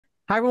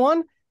Hi,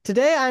 everyone.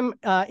 Today I'm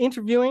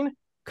interviewing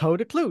Co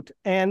de Kloet,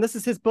 and this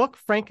is his book,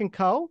 Frank and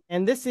Co.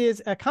 And this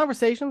is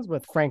Conversations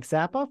with Frank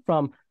Zappa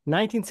from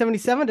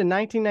 1977 to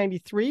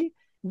 1993.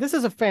 This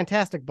is a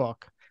fantastic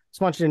book.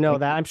 Just want you to know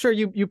that. I'm sure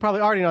you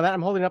probably already know that.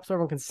 I'm holding it up so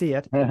everyone can see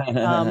it.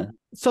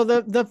 So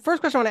the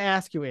first question I want to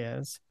ask you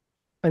is,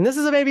 and this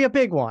is maybe a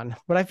big one,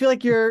 but I feel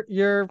like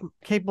you're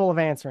capable of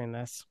answering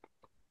this.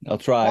 I'll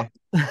try.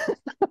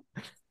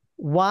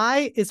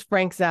 Why is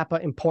Frank Zappa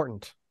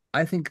important?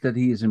 I think that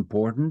he is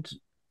important,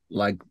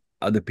 like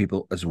other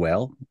people as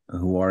well,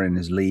 who are in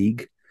his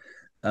league,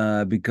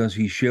 because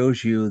he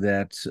shows you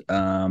that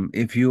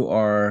if you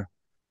are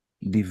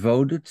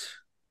devoted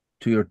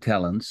to your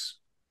talents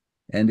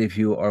and if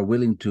you are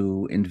willing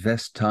to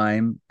invest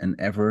time and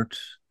effort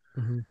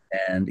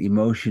and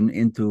emotion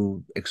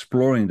into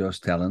exploring those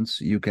talents,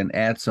 you can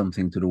add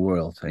something to the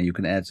world, and you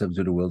can add something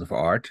to the world of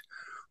art,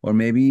 or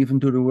maybe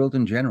even to the world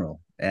in general.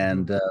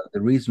 And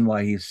the reason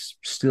why he's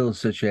still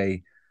such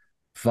a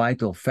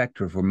vital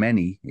factor for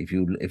many, if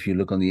you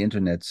look on the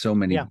internet, so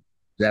many Yeah.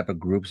 Zappa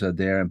groups are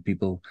there, and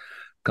people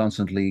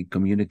constantly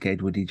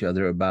communicate with each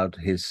other about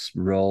his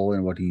role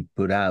and what he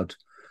put out.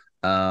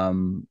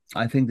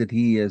 I think that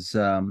he is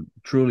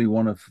truly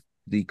one of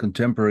the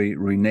contemporary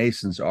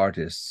Renaissance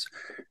artists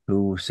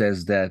who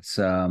says that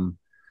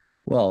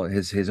well,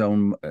 his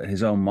own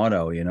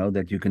motto,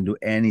 that you can do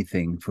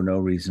anything for no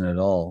reason at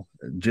all,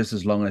 just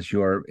as long as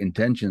your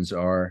intentions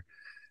are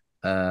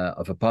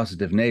of a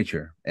positive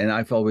nature. And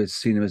I've always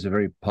seen him as a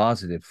very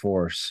positive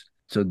force.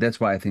 So that's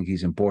why I think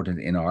he's important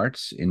in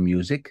arts, in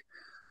music.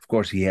 Of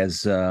course, he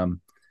has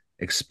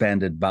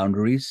expanded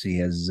boundaries. He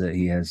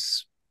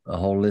has a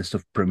whole list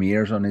of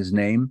premieres on his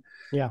name,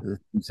 Yeah.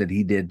 things that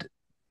he did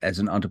as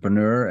an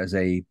entrepreneur, as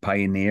a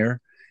pioneer,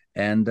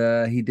 and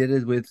he did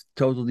it with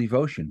total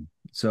devotion.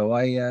 So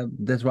I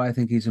that's why I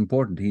think he's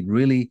important. He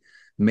really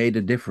made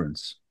a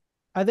difference.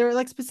 Are there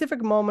like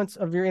specific moments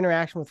of your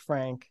interaction with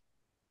Frank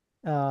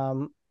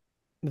um,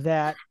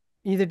 that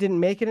either didn't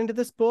make it into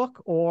this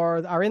book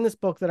or are in this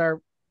book that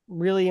are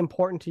really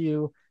important to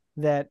you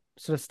that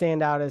sort of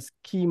stand out as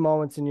key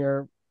moments in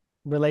your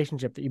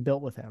relationship that you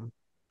built with him?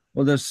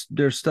 Well,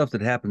 there's stuff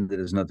that happened that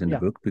is not in the Yeah,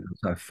 book because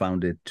I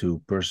found it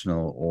too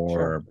personal, sure.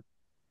 or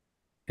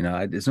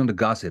it's not a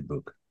gossip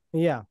book.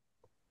 Yeah.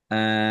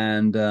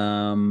 And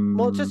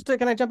Well,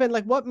 can I jump in?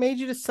 Like, what made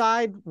you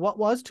decide what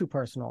was too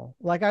personal?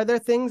 Like, are there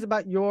things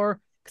about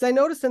because I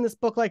noticed in this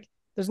book, like,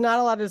 there's not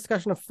a lot of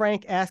discussion of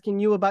Frank asking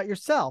you about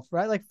yourself,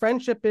 right? Like,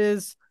 friendship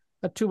is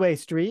a two-way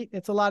street.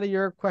 It's a lot of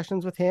your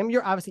questions with him.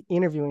 You're obviously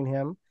interviewing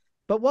him,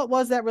 but what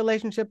was that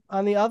relationship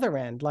on the other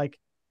end? Like,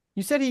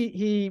 you said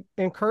he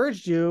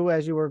encouraged you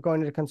as you were going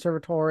to the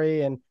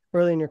conservatory and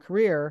early in your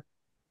career.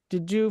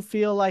 Did you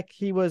feel like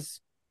he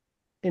was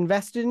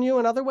invested in you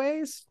in other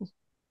ways?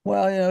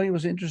 well, he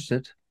was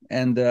interested,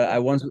 and I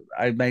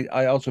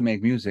also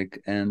make music,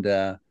 and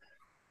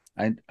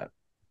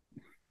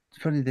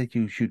it's funny that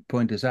you should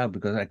point this out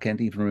because I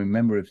can't even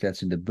remember if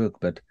that's in the book,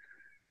 but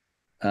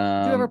Did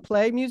you ever um,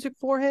 play music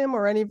for him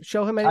or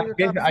show him any of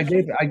your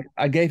compositions?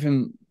 I gave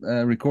him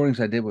recordings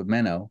I did with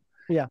Menno.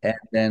 Yeah. And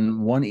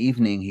then one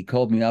evening he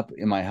called me up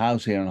in my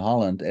house here in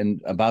Holland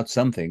and about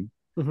something.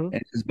 Hmm. And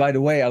he says, by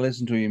the way, I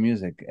listened to your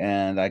music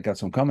and I got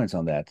some comments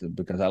on that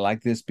because I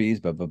like this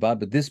piece, blah, blah, blah.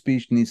 But this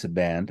piece needs a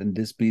band and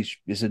this piece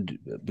is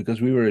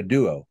because we were a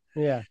duo.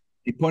 Yeah.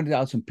 He pointed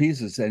out some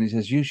pieces and he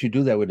says, you should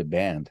do that with a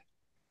band.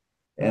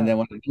 And Right. then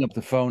when I hung up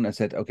the phone, I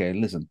said, okay,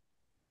 listen,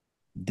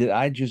 did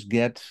I just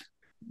get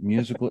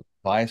musical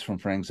advice from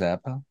Frank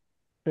Zappa?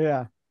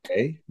 Yeah.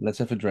 Okay, let's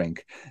have a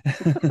drink.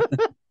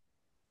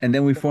 And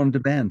then we formed the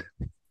band.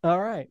 All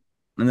right.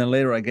 And then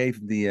later I gave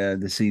him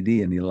the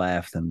CD and he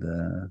laughed. And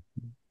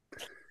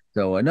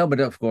so no, but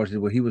of course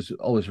he was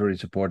always very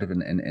supportive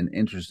and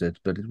interested.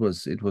 But it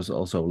was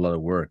also a lot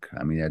of work.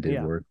 I mean, I did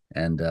Yeah. work,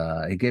 and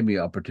he gave me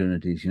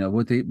opportunities.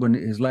 When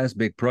his last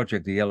big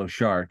project, the Yellow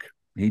Shark,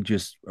 he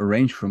just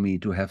arranged for me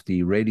to have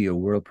the radio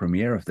world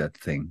premiere of that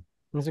thing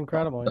It's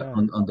incredible. Yeah.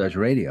 on Dutch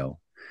radio.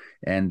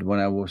 And when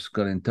I was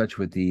got in touch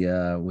with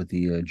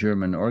the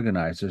German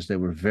organizers, they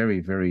were very,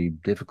 very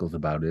difficult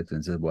about it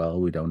and said, "Well,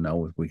 we don't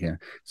know if we can."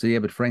 So yeah,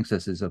 but Frank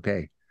says it's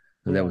okay.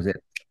 So that Yeah. was it.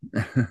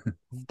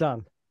 It's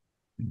done.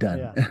 Done.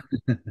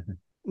 Yeah.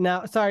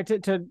 Now, sorry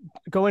to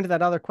go into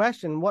that other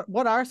question.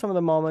 What are some of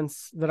the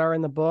moments that are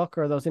in the book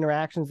or those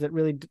interactions that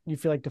really you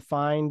feel like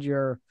defined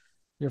your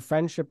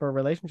friendship or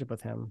relationship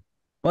with him?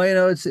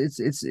 Well,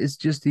 it's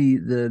just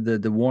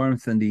the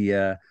warmth and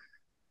the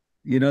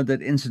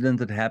that incident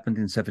that happened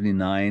in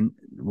 '79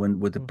 when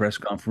with the Mm. press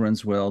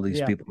conference where all these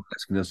Yeah. people were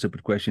asking those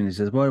stupid questions. He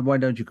says, "Well, why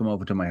don't you come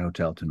over to my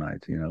hotel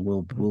tonight?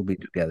 We'll Mhm. we'll be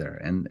together."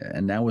 And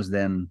that was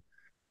then.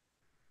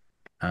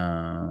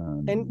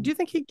 And do Um, you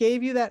think he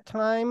gave you that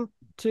time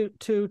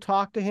to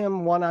talk to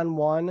him one on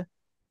one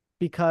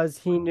because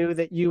he knew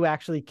that you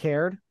actually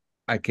cared?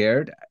 I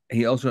cared.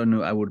 He also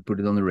knew I would put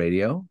it on the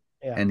radio,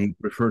 Yeah. and he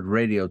preferred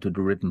radio to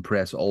the written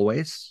press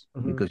always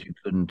Hmm. because you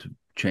couldn't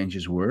change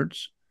his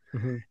words.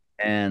 Hmm.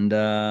 And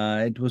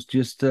it was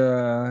just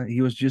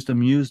he was just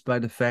amused by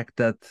the fact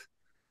that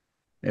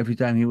every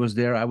time he was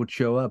there, I would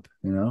show up.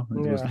 It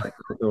was Yeah.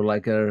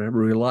 like a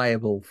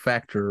reliable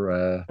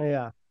factor.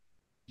 Yeah.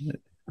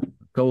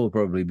 Co will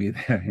probably be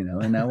there,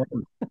 and I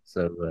wasn't.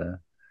 So,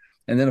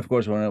 and then of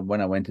course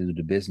when I went into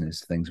the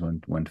business, things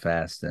went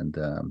fast, and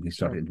he Sure.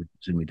 started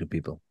introducing me to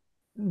people.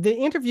 The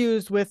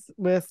interviews with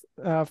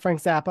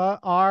Frank Zappa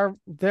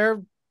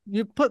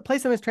you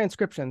place them as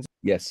transcriptions.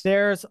 Yes,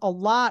 There's a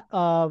lot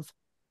of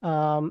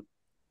um,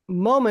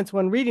 moments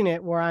when reading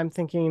it where I'm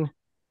thinking,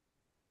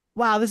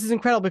 wow, this is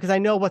incredible because I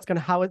know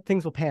how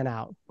things will pan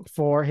out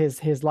for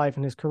his life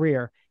and his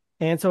career.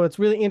 And so it's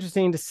really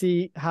interesting to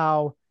see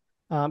how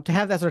to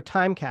have that sort of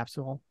time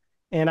capsule.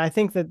 And I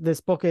think that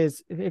this book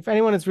is, if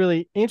anyone is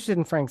really interested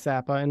in Frank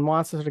Zappa and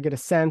wants to sort of get a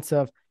sense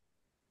of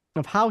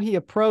how he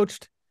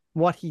approached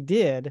what he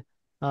did,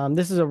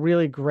 this is a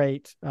really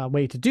great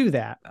way to do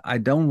that. I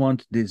don't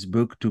want this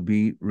book to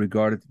be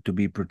regarded to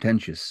be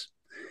pretentious.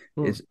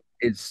 Mm.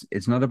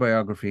 It's not a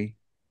biography.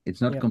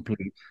 It's not Yeah.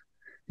 complete.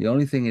 The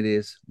only thing it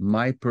is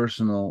my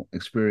personal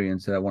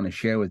experience that I want to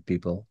share with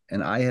people.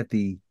 And I had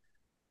the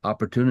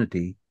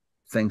opportunity,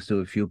 thanks to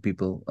a few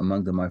people,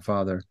 among them my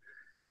father,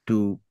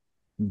 to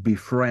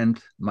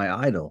befriend my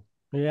idol.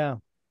 Yeah.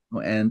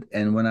 And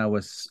when I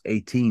was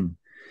 18,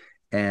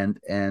 and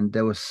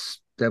that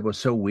was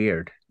so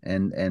weird.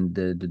 And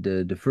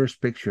the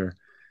first picture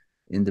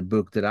in the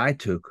book that I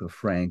took of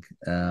Frank,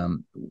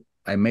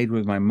 I made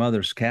with my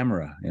mother's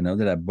camera,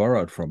 that I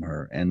borrowed from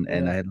her, and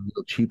Yeah. I had a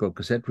little cheapo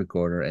cassette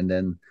recorder, and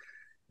then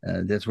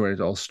that's where it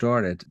all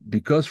started.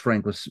 Because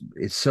Frank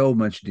is so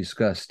much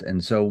discussed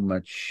and so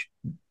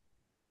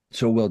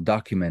well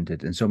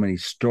documented, and so many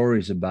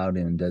stories about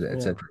him, that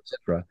et cetera, et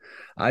cetera.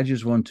 I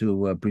just want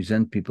to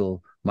present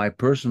people my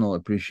personal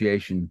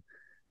appreciation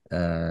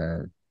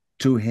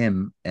to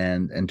him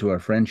and to our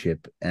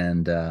friendship.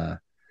 And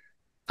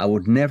I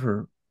would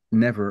never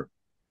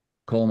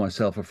call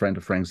myself a friend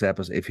of Frank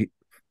Zappa's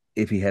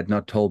if he had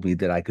not told me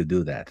that I could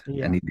do that.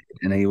 Yeah.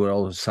 And he would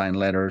always sign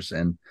letters,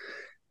 and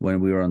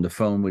when we were on the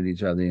phone with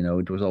each other,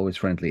 it was always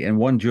friendly. And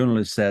one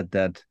journalist said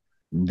that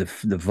the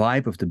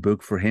vibe of the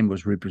book for him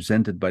was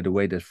represented by the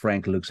way that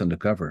Frank looks on the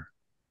cover.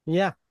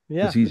 Yeah.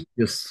 Because Yeah. he's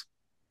just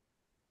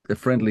a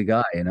friendly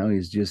guy,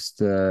 he's just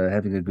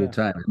having a good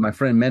Yeah. time. My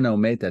friend Menno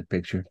made that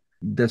picture.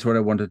 That's what I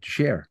wanted to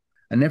share.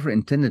 I never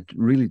intended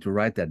really to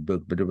write that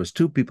book, but there was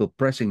two people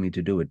pressing me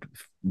to do it.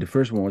 The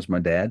first one was my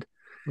dad,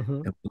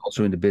 Mm-hmm.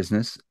 also in the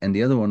business, and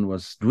the other one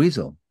was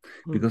Dweezil,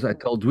 Mm. because I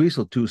told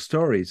Dweezil two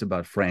stories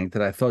about Frank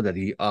that I thought that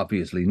he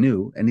obviously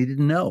knew, and he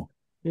didn't know.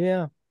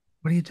 Yeah.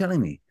 What are you telling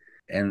me?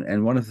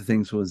 And one of the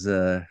things was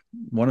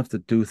one of the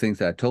two things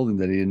that I told him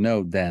that he didn't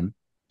know then.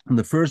 On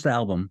the first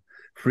album,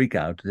 Freak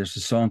Out, there's a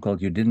song called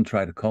 "You Didn't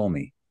Try to Call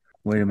Me."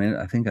 Wait a minute,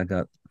 I think I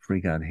got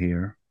Freak Out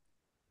here.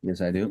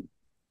 Yes, I do.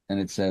 And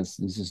it says,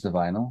 this is the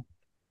vinyl.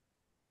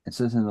 It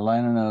says in the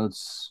liner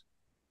notes,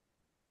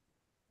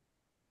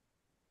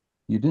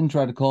 "You Didn't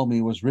Try to Call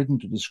Me" was written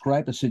to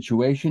describe a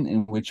situation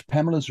in which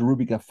Pamela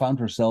Zarubica found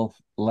herself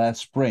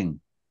last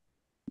spring.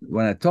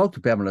 When I talked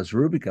to Pamela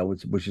Zarubica,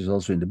 which is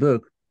also in the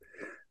book,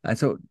 I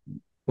thought,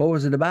 what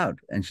was it about?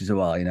 And she said,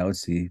 well,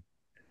 it's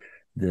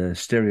the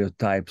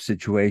stereotype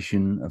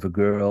situation of a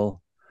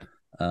girl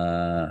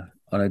on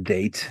a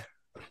date.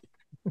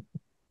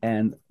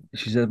 And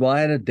she said, well, I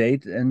had a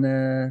date, and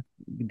the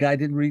guy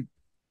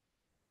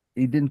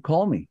he didn't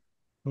call me.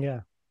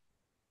 Yeah.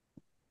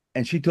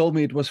 And she told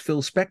me it was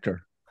Phil Spector.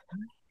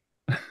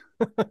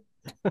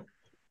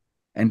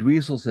 And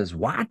Dweezil says,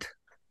 what?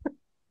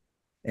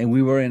 And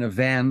we were in a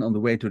van on the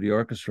way to the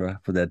orchestra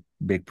for that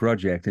big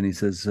project. And he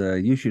says,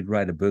 you should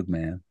write a book,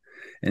 man.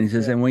 And he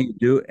says, Yeah.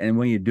 and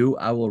when you do,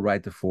 I will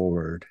write the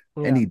foreword.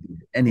 Yeah. And he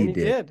did. And he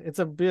did. It's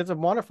a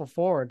wonderful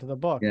forward to the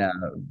book. Yeah.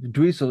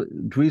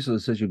 Dweezil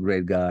is such a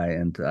great guy.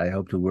 And I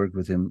hope to work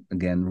with him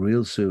again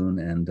real soon.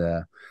 And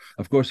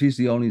of course, he's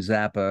the only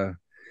Zappa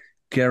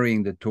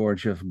carrying the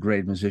torch of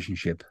great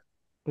musicianship.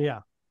 Yeah.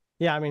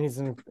 Yeah. I mean, he's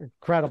an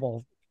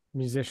incredible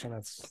musician.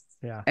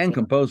 And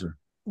composer.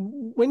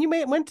 When you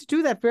went to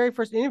do that very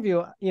first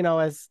interview,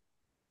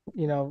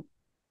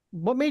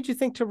 what made you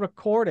think to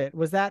record it?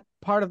 Was that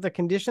part of the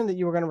condition that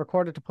you were going to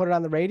record it to put it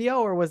on the radio,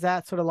 or was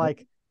that sort of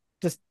like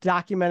just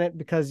document it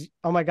because,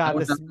 oh my God, I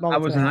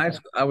was in high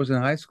school. I was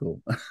in high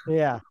school.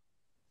 Yeah.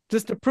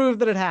 Just to prove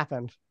that it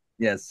happened.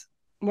 Yes.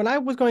 When I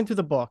was going through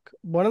the book,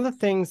 one of the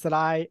things that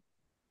I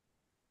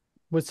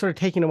was sort of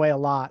taking away a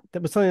lot,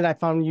 that was something that I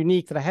found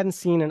unique that I hadn't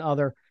seen in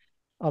other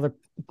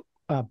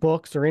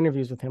books or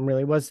interviews with him,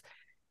 really, was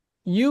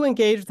you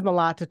engaged with him a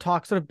lot to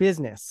talk sort of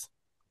business,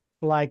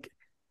 like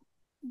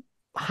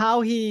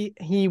how he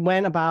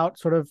went about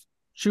sort of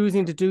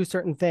choosing to do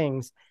certain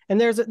things.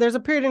 And there's a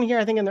period in here,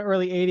 I think in the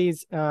early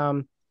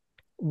 80s,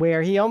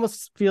 where he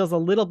almost feels a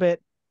little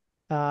bit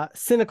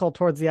cynical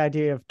towards the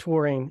idea of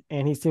touring,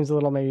 and he seems a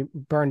little maybe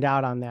burned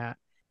out on that.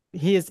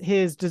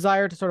 His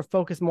desire to sort of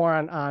focus more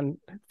on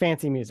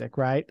fancy music,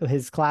 right?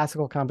 His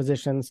classical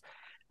compositions,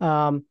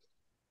 and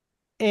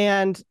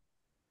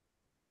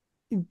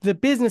the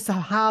business of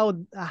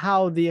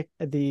how the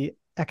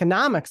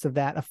economics of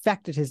that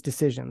affected his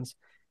decisions.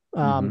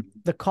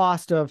 the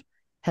cost of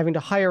having to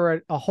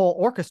hire a whole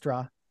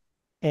orchestra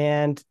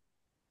and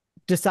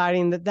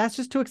deciding that that's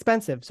just too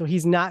expensive. So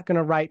he's not going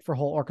to write for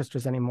whole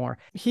orchestras anymore.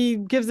 He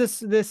gives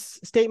this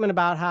statement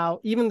about how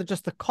even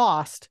just the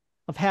cost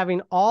of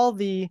having all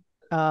the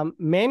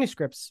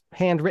manuscripts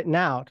handwritten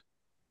out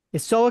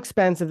is so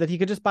expensive that he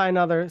could just buy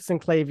another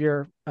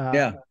Synclavier,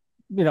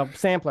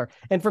 sampler.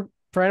 And for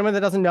anyone that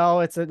doesn't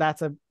know,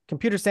 that's a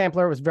computer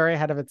sampler. It was very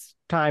ahead of its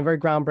time, very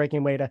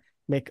groundbreaking way to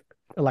make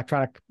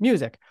electronic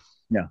music.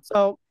 Yeah.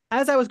 So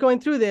as I was going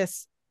through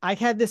this, I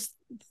had this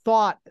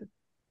thought,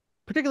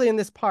 particularly in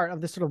this part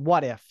of this sort of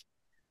what if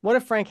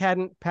Frank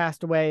hadn't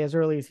passed away as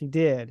early as he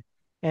did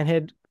and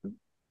had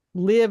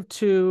lived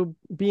to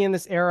be in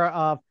this era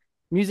of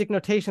music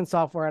notation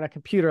software on a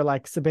computer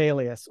like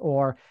Sibelius,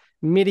 or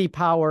MIDI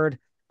powered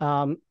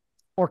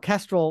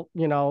orchestral,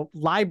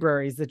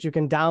 libraries that you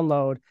can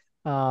download,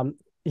 and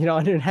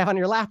have on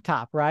your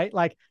laptop, right?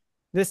 Like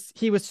this,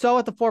 he was so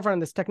at the forefront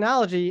of this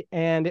technology,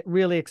 and it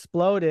really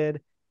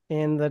exploded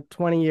in the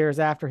 20 years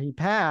after he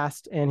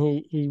passed, and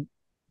he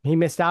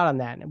missed out on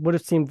that. And it would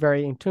have seemed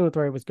very in tune with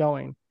where he was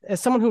going. As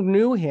someone who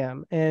knew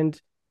him and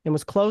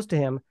was close to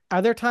him,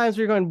 are there times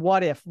where you're going,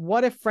 what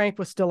if Frank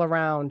was still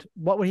around?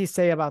 What would he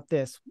say about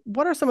this?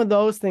 What are some of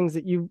those things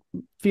that you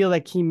feel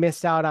like he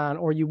missed out on,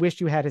 or you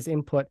wish you had his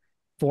input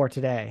for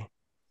today?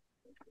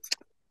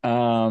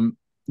 Do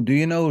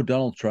you know who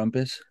Donald Trump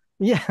is?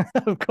 Yeah,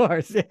 of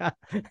course. Yeah.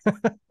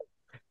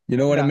 You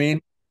know what I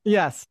mean?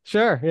 Yes,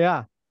 sure.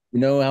 Yeah. You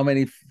know how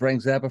many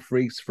Frank Zappa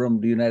freaks from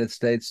the United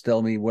States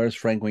tell me, where's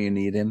Frank when you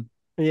need him?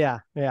 Yeah.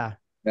 Yeah.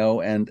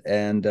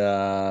 And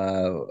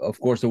of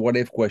course the what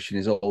if question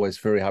is always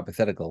very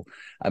hypothetical.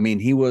 I mean,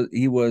 he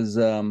was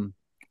I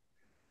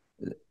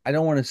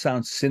don't want to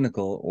sound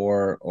cynical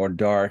or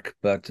dark,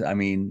 but I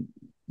mean,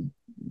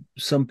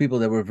 some people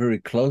that were very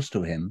close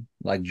to him,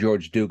 like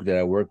George Duke that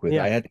I work with,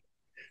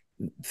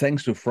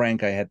 thanks to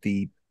Frank, I had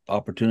the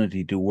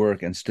opportunity to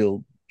work and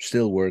still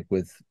work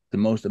with the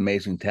most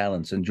amazing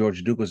talents. And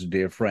George Duke was a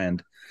dear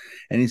friend.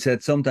 And he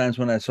said, sometimes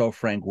when I saw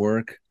Frank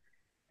work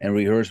and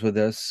rehearse with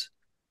us,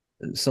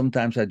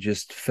 sometimes I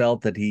just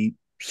felt that he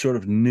sort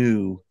of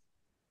knew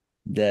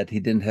that he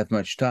didn't have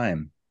much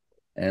time.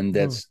 And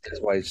that's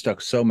why he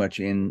stuck so much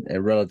in a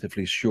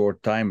relatively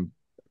short time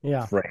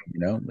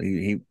frame.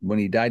 He when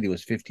he died, he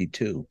was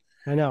 52.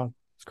 I know.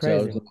 It's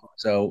crazy.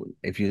 So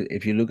if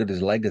you look at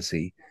his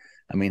legacy,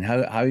 I mean,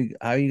 how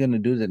are you going to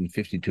do that in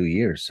 52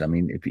 years? I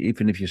mean,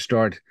 even if you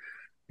start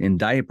in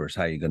diapers,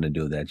 how are you going to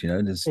do that?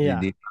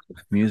 The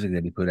music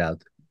that he put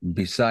out,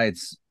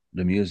 besides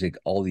the music,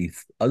 all the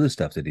other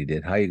stuff that he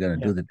did, how are you going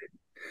to do that?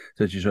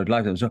 So it's your sort of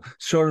lifetime.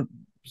 So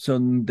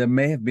there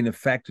may have been a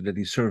factor that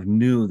he sort of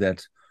knew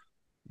that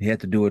he had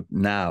to do it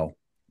now.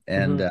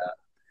 And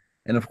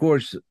and of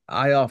course,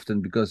 I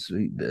often, because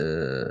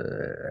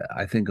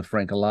I think of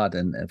Frank a lot,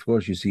 and of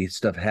course you see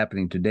stuff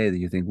happening today that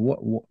you think,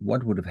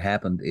 what would have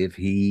happened if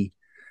he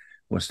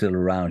was still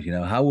around?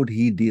 How would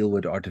he deal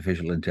with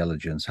artificial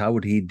intelligence? How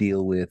would he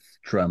deal with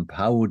Trump?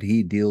 How would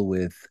he deal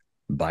with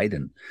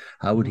Biden?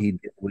 How would he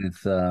deal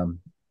with the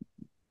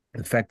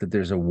fact that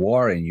there's a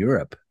war in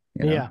Europe?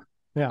 Yeah.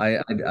 I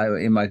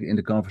in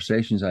the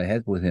conversations I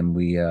had with him,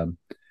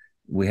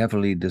 we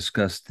heavily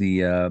discussed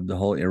the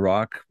whole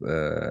Iraq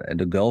and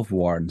the Gulf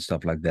War and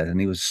stuff like that. And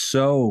he was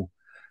so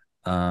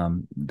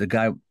the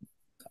guy.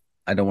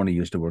 I don't want to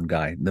use the word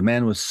guy. The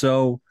man was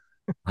so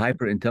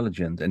hyper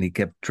intelligent, and he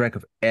kept track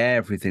of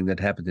everything that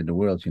happened in the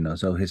world.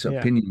 So his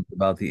opinion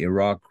about the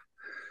Iraq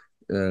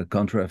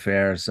Contra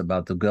affairs,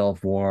 about the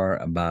Gulf War,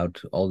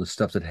 about all the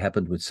stuff that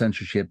happened with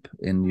censorship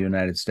in the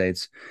United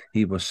States,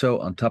 he was so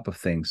on top of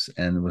things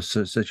and was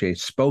such a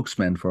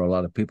spokesman for a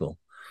lot of people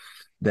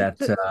that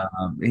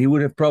he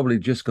would have probably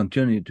just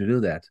continued to do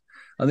that.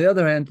 On the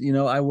other hand,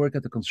 I work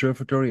at the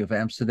Conservatory of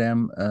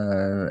Amsterdam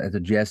at the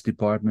jazz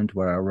department,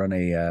 where I run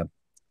a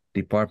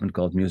department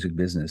called music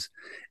business.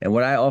 And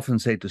what I often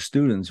say to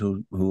students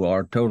who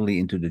are totally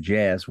into the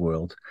jazz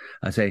world,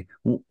 I say,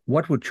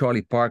 what would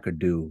Charlie Parker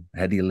do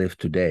had he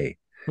lived today?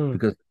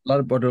 Because a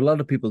lot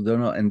of people don't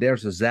know, and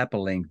there's a Zappa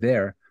link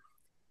there.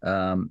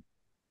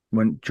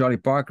 When Charlie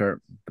Parker,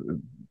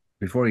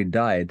 before he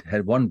died,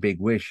 had one big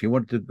wish. He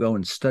wanted to go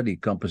and study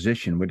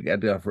composition with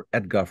Edgar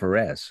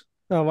Varese.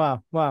 Oh,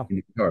 wow. In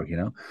New York,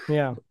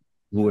 Yeah.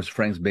 Who was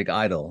Frank's big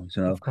idol.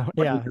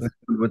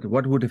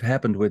 What would have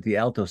happened with the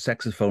alto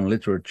saxophone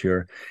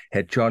literature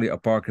had Charlie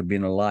Parker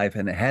been alive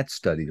and had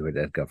studied with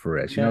Edgar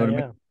Varese? You know what I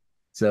mean?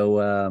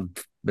 So,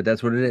 but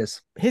that's what it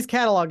is. His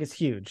catalog is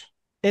huge.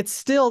 They're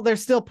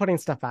still putting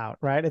stuff out,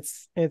 right?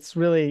 It's at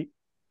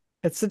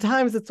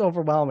times it's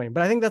overwhelming,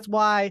 but I think that's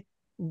why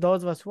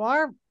those of us who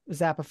are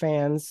Zappa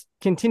fans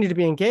continue to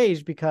be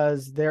engaged,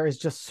 because there is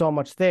just so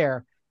much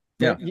there.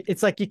 Yeah,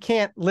 it's like you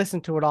can't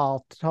listen to it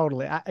all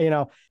totally.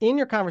 In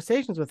your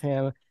conversations with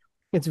him,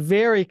 it's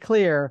very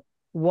clear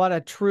what a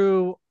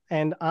true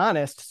and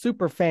honest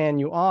super fan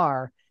you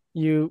are.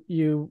 You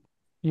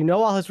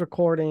know all his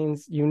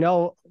recordings. You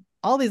know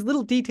all these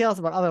little details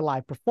about other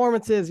live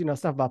performances.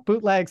 Stuff about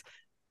bootlegs.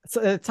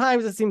 so at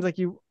times it seems like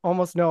you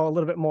almost know a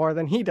little bit more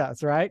than he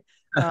does, right?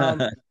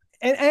 Um,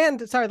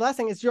 and sorry, the last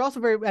thing is you're also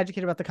very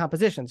educated about the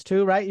compositions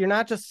too, right? You're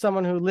not just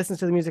someone who listens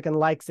to the music and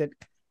likes it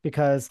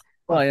because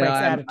Well, of you know,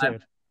 Frank's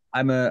attitude.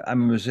 I'm a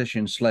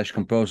musician slash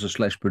composer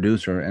slash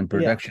producer, and Yeah.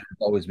 production has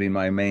always been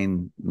my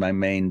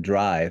main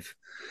drive.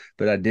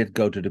 But I did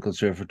go to the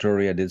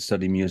conservatory. I did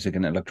study music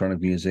and electronic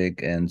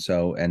music, and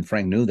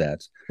Frank knew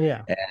that.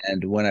 Yeah.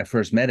 And when I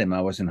first met him,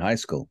 I was in high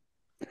school,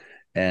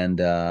 and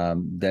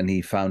then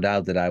he found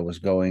out that I was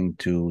going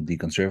to the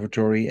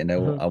conservatory, and Hmm.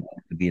 I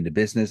wanted to be in the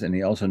business. And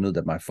he also knew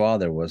that my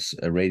father was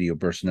a radio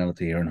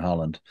personality here in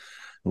Holland,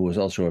 who was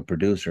also a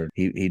producer.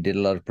 He did a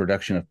lot of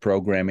production of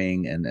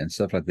programming and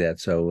stuff like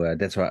that. So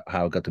that's how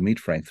I got to meet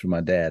Frank, through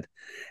my dad.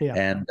 Yeah.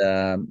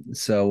 And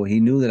so he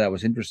knew that I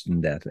was interested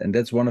in that. And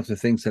that's one of the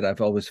things that I've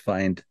always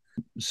find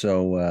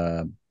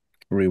so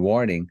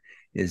rewarding,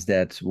 is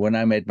that when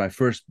I made my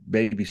first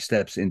baby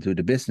steps into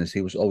the business,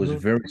 he was always Hmm.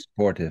 very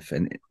supportive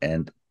and Yeah.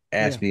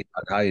 asked me,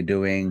 how you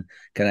doing?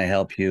 Can I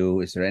help you?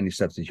 Is there any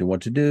stuff that you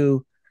want to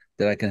do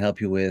that I can help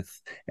you with?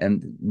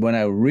 And when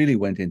I really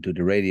went into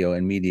the radio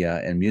and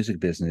media and music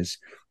business,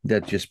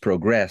 that just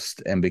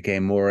progressed and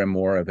became more and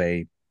more of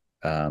a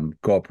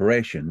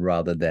cooperation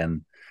rather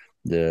than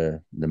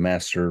the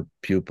master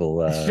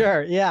pupil.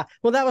 Sure. Yeah.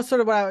 Well, that was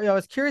sort of what I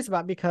was curious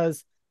about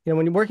because,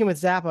 when you're working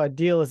with Zappa, a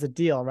deal is a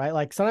deal, right?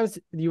 Like sometimes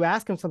you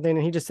ask him something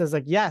and he just says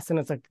like, yes. And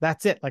it's like,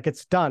 that's it. Like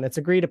it's done. It's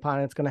agreed upon.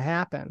 And it's going to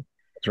happen.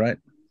 That's right.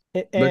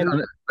 But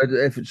And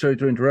sorry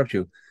to interrupt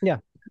you, yeah.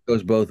 it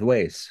goes both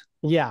ways.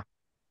 Yeah.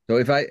 So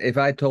if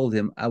I told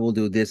him I will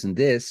do this and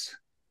this,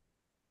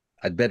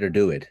 I'd better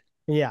do it,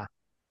 Yeah.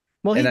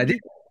 Well, and I did.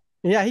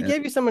 yeah, he And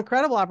gave you some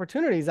incredible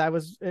opportunities. It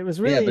was yeah,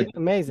 really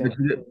amazing.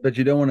 but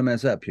you don't want to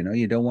mess up.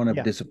 You don't want to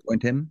Yeah.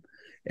 disappoint him.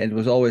 And it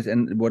was always,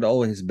 and what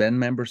all his band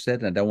members said,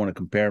 and I don't want to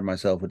compare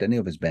myself with any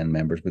of his band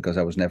members because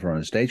I was never on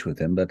a stage with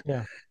him. But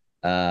Yeah.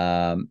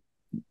 um,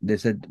 they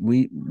said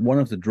one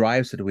of the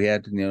drives that we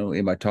had,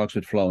 in my talks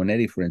with Flo and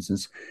Eddie, for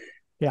instance,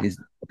 Yeah. is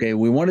okay.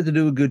 We wanted to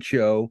do a good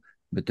show,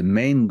 but the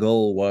main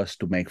goal was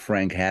to make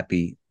Frank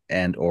happy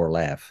and or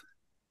laugh.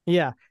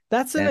 Yeah.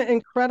 That's an And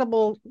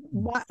incredible,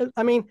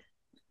 I mean,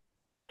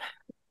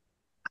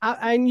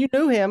 and you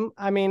knew him,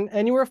 I mean,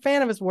 and you were a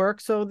fan of his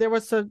work. So there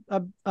was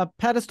a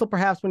pedestal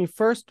perhaps when you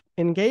first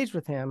engaged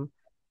with him.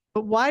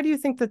 But why do you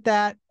think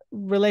that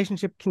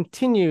relationship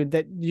continued,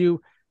 that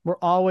you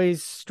were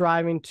always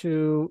striving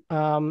to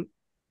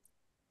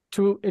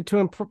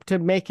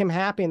make him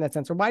happy in that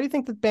sense? Or why do you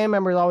think that band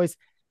members always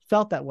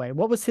felt that way?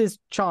 What was his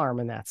charm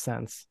in that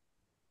sense?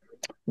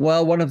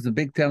 well, one of the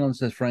big talents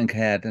that Frank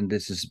had, and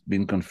this has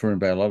been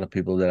confirmed by a lot of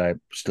people that I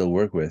still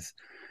work with,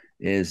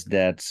 is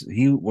that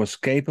he was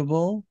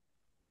capable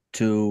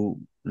to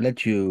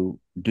let you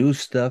do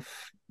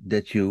stuff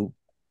that you,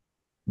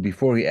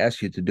 before he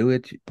asked you to do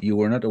it, you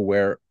were not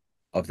aware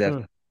of that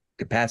Mm,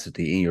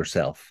 capacity in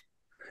yourself.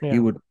 He yeah.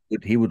 would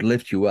he would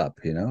lift you up.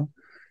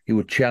 He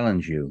would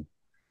challenge you.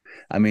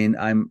 I mean,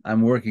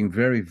 I'm working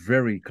very,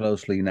 very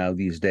closely now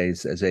these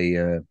days as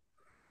a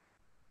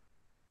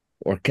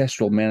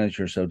orchestral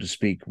manager, so to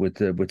speak,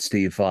 with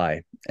Steve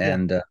Vai,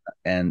 Yeah.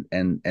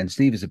 and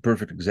Steve is a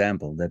perfect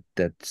example.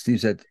 That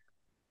Steve said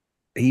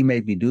he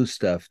made me do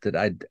stuff that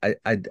I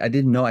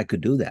didn't know I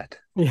could do that,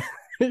 Yeah.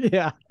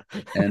 Yeah.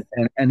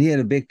 and he had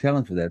a big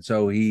talent for that.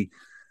 So he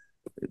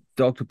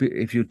talked to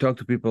if you talk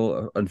to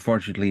people,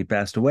 unfortunately he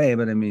passed away,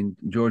 but I mean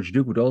George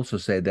Duke would also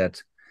say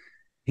that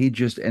he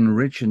just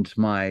enriched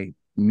my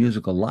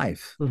musical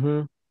life.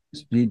 Hmm.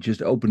 He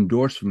just opened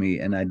doors for me,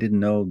 and I didn't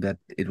know that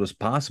it was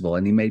possible,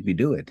 and he made me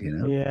do it.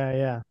 Yeah.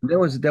 Yeah.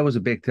 That was a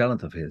big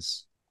talent of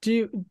his.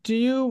 Do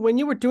you when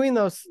you were doing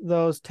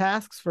those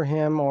tasks for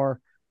him,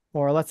 or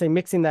let's say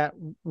mixing that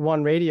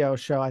one radio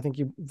show, I think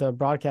the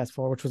broadcast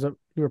for, which was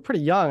you were pretty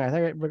young, I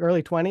think like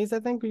early 20s, I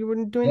think you were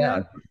doing that.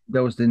 Yeah,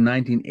 that was the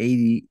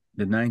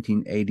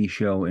 1980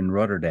 show in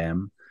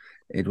Rotterdam.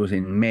 It was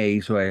in May,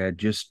 so I had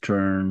just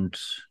turned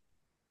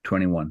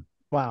 21.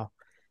 Wow.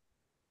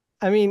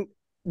 I mean,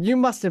 you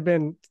must have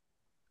been,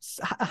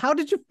 how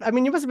did you, I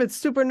mean, you must have been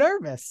super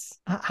nervous.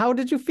 How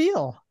did you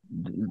feel?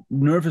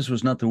 Nervous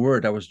was not the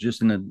word. I was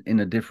just in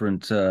a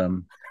different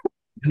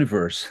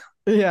universe.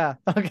 Yeah.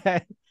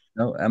 Okay.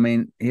 No, I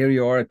mean, here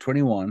you are at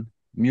 21,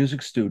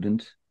 music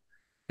student,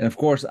 and of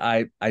course,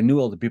 I knew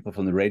all the people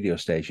from the radio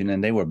station,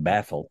 and they were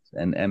baffled,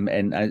 and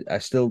I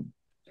still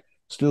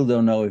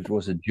don't know if it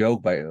was a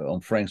joke by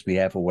on Frank's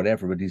behalf or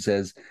whatever. But he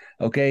says,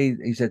 okay,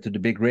 he said to the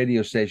big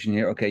radio station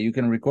here, okay, you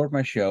can record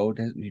my show.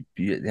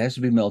 It has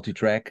to be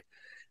multi-track,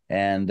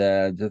 and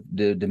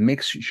the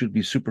mix should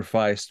be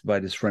supervised by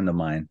this friend of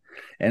mine.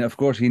 And of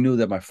course, he knew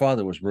that my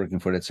father was working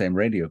for that same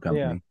radio Yeah.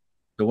 company.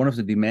 So one of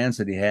the demands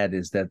that he had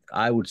is that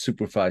I would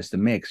supervise the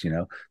mix.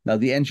 Now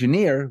the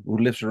engineer who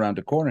lives around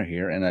the corner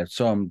here, and I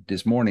saw him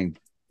this morning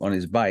on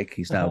his bike.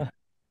 He's now Uh-huh.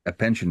 a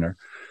pensioner.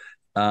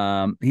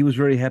 He was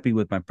very happy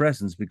with my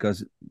presence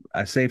because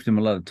I saved him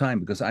a lot of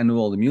time because I knew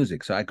all the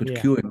music, so I could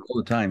Yeah. cue him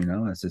all the time. We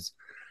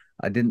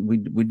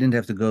didn't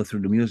have to go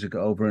through the music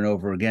over and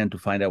over again to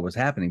find out what's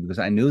happening because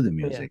I knew the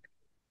Yeah. music.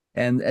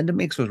 and the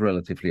mix was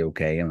relatively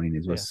okay. I mean,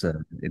 Yeah.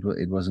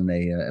 it wasn't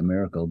a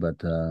miracle, but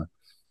there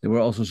were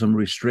also some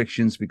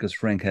restrictions because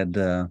Frank had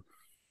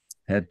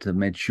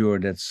made sure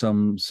that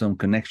some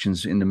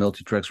connections in the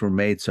multi tracks were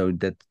made so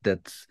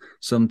that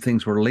some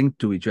things were linked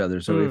to each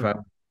other. So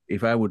Mm,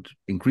 if I would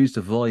increase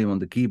the volume on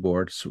the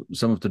keyboards,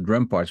 some of the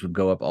drum parts would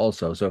go up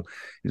also. So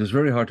it was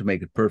very hard to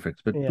make it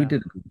perfect, but we yeah.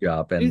 did a good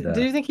job. Do, And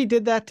do you think he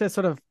did that to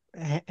sort of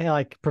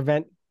like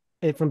prevent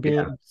it from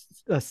yeah,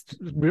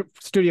 being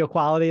studio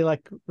quality,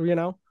 like, you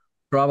know?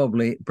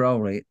 probably,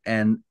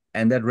 and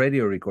that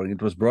radio recording,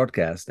 it was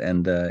broadcast,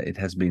 and it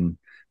has been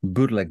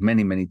bootlegged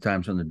many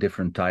times under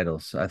different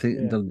titles. I think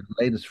Yeah. the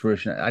latest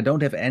version, I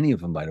don't have any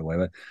of them, by the way,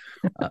 but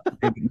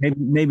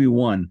maybe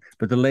one.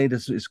 But the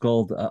latest is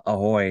called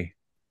Ahoy,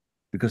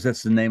 because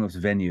that's the name of the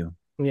venue.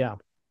 Yeah.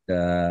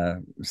 Yeah,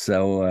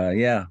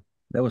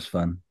 that was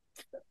fun,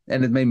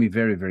 and it made me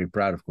very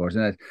proud, of course.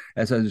 And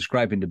as I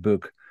describe in the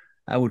book,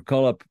 I would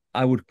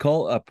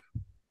call up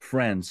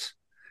friends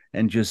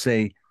and just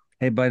say,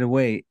 "Hey, by the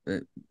way,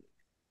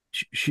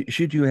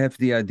 should you have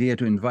the idea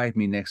to invite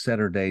me next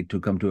Saturday to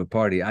come to a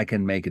party, I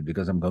can make it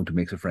because I'm going to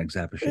mix a Frank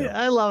Zappa show."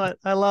 I love it.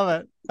 I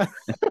love it.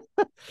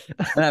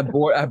 And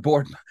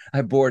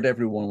I bored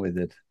everyone with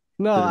it.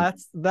 No, To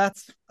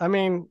that's I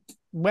mean,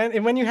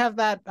 when you have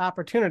that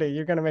opportunity,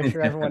 you're going to make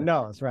sure everyone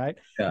knows, right?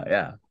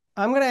 yeah.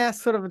 I'm going to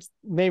ask sort of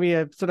maybe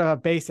a sort of a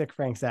basic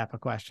Frank Zappa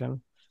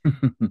question.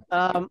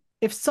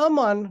 If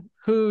someone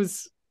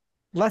who's,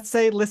 let's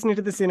say, listening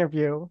to this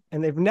interview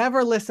and they've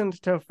never listened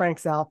to a Frank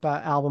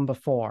Zappa album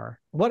before,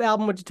 what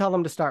album would you tell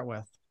them to start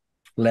with?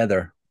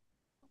 Leather,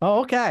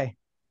 Oh, okay.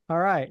 All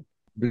right.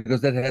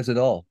 because that has it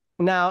all.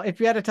 Now, if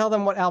you had to tell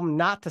them what album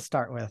not to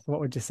start with, what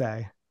would you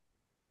say?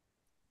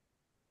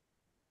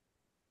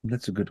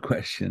 That's a good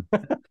question.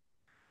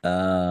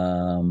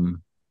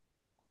 Um,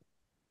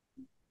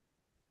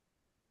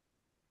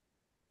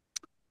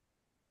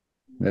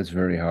 that's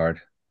very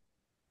hard.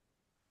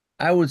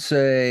 I would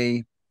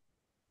say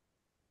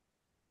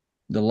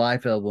the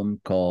live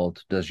album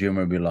called "Does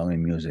Humor Belong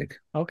in Music?"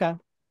 Okay.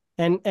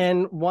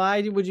 And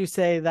why would you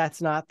say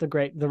that's not the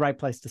right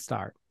place to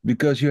start?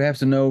 Because you have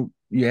to know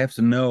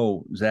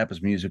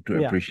Zappa's music to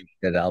Yeah. appreciate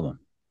that album.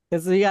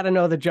 Because you got to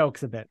know the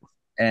jokes a bit.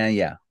 And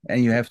yeah,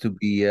 and you have to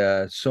be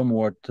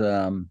somewhat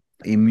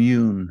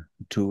immune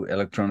to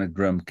electronic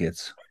drum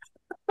kits.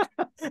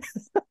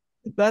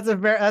 That's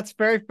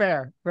very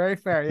fair. Very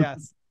fair,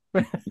 yes.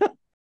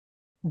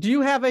 Do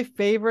you have a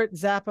favorite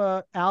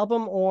Zappa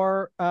album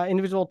or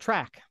individual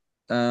track?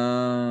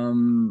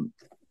 Um,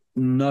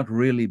 Not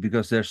really,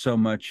 because there's so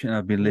much, and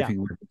I've been Yeah.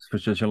 living with it for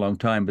such a long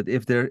time. But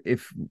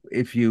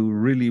if you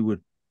really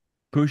would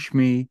push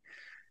me,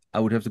 I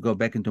would have to go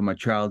back into my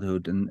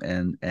childhood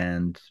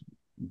and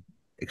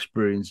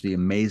experience the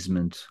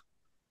amazement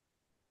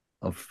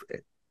of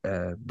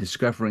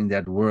discovering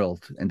that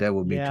world, and that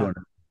would be Yeah.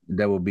 200.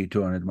 That would be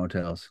 200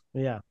 motels.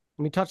 Yeah.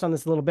 We touched on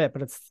this a little bit,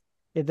 but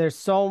there's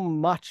so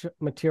much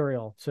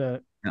material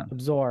to Yeah,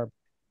 absorb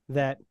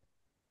that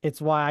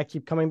it's why I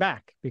keep coming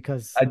back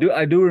because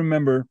I do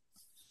remember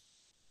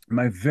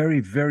my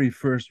very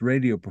first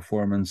radio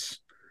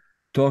performance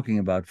talking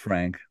about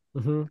Frank,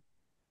 Mhm.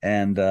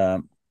 and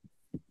that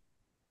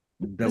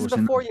This is was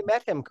in before you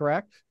met him,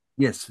 correct?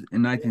 yes, in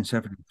Yeah.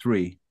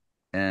 1973,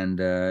 and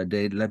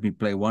they let me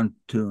play one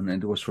tune,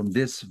 and it was from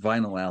this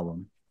vinyl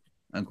album,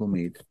 Uncle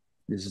Meat.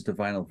 This is the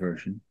vinyl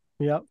version,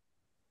 Yep.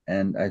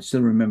 and I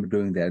still remember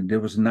doing that.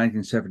 It was in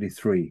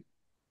 1973,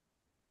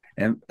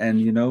 and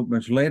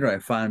much later I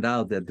found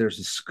out that there's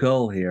a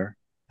skull here,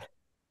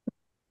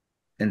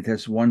 and it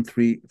has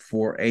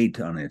 1348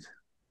 on it,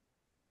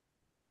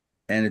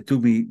 and it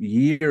took me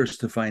years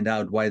to find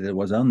out why that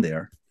was on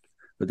there.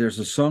 But there's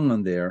a song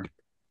on there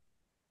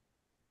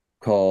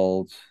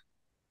called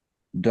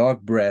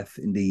 "Dog Breath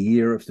in the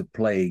Year of the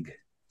Plague,"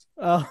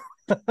 Oh.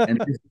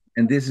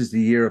 and this is the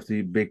year of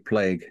the big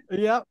plague.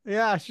 Yep.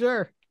 Yeah,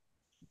 sure.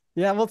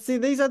 Yeah, well, see,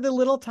 these are the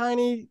little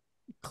tiny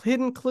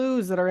hidden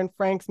clues that are in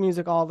Frank's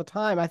music all the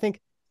time. I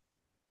think,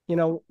 you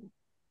know,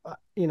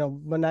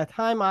 when that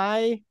time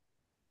I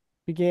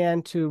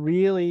began to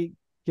really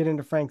get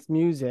into Frank's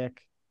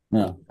music,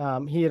 Yeah,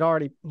 he had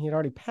already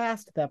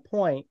passed at that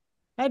point.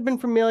 I'd been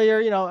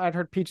familiar, I'd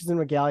heard Peaches and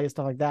Regalia,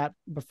 stuff like that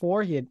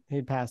before he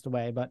had passed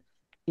away. But,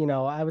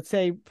 I would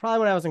say probably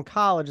when I was in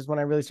college is when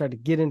I really started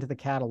to get into the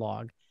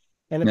catalog.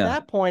 And at yeah,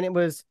 that point, it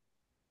was,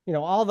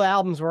 all the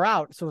albums were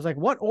out. So it was like,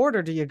 what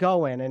order do you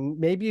go in? And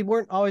maybe you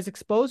weren't always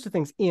exposed to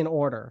things in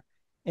order.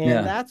 And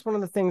yeah, that's one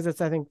of the things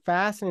that's, I think,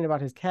 fascinating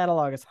about his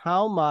catalog is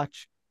how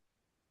much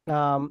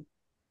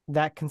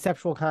that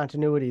conceptual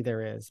continuity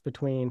there is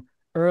between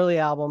early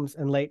albums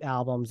and late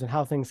albums and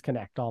how things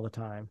connect all the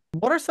time.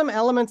 What are some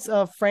elements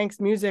of Frank's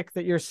music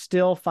that you're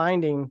still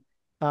finding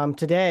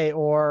today,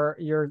 or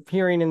you're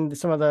hearing in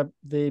some of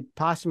the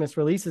posthumous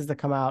releases that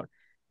come out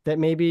that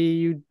maybe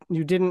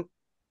you didn't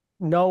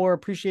know or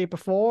appreciate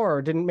before,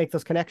 or didn't make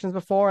those connections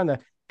before, and the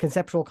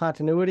conceptual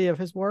continuity of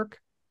his work?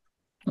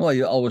 well,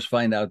 you always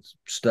find out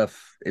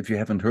stuff. If you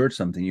haven't heard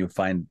something, you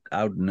find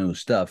out new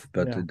stuff,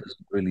 but Yeah. it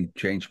doesn't really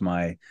change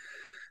my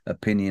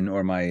opinion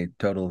or my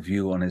total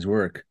view on his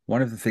work.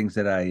 One of the things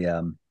that I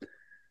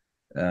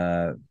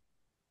uh,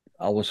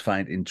 always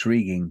find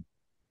intriguing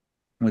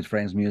with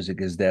Frank's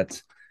music is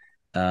that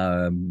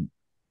um,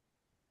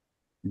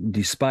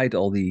 despite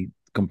all the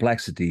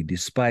complexity,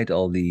 despite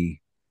all the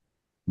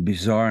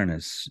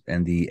bizarreness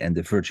and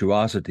the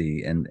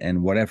virtuosity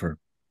and whatever,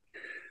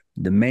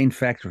 the main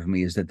factor for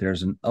me is that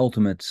there's an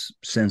ultimate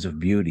sense of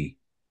beauty.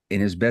 In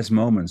his best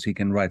moments, he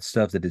can write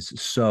stuff that is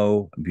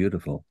so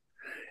beautiful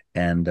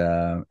and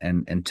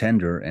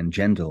tender and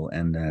gentle,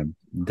 and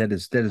that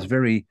is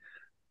very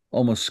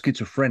almost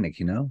schizophrenic.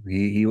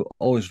 He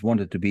always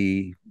wanted to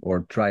be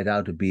or tried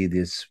out to be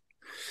this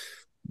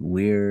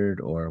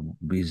weird or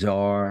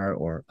bizarre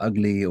or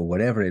ugly or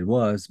whatever it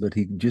was, but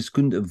he just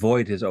couldn't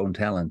avoid his own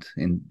talent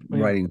in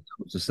writing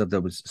the stuff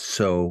that was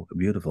so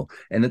beautiful.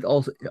 And it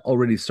also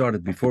already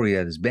started before he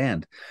had his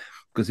band,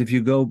 because if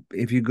you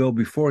go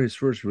before his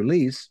first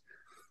release,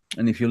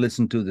 and if you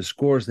listen to the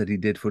scores that he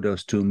did for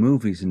those two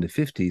movies in the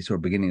 50s or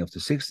beginning of the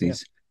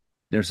 60s,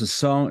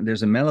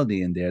 there's a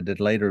melody in there that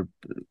later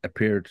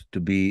appeared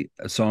to be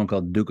a song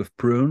called Duke of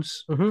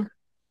Prunes. Mm-hmm.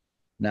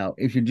 Now,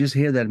 if you just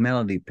hear that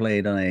melody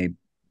played on a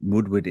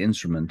woodwind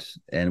instrument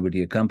and with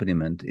the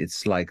accompaniment,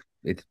 it's like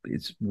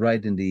it's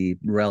right in the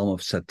realm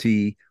of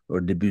Satie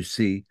or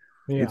Debussy.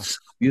 Yeah. It's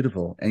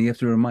beautiful, and you have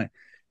to remind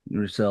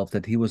yourself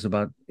that he was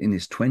about in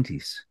his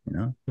 20s.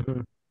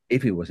 Mm-hmm.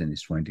 If he was in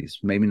his 20s,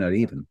 maybe not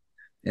even,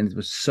 and it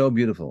was so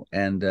beautiful.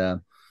 And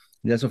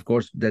that's of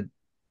course that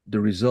the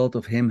result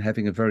of him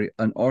having a very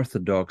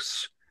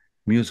unorthodox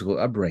musical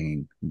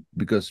upbringing,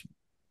 because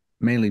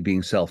mainly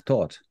being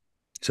self-taught.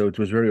 So it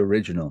was very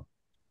original.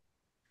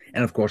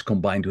 And of course,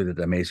 combined with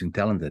that amazing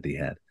talent that he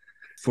had.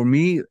 For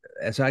me,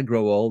 as I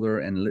grow older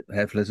and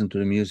have listened to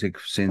the music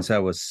since I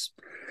was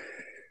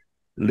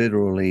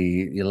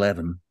literally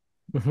 11,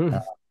 Mm-hmm.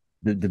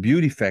 The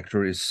beauty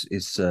factor is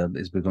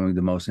becoming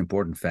the most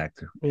important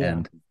factor. Yeah.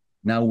 And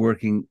now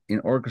working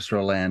in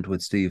orchestra land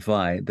with Steve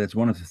Vai, that's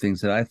one of the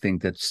things that I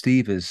think that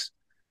Steve is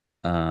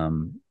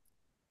in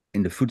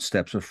the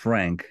footsteps of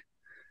Frank,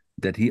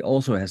 that he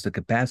also has the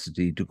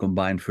capacity to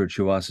combine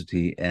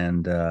virtuosity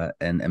and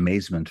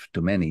amazement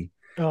to many.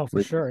 Oh,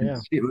 for sure.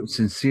 Yeah.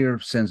 Sincere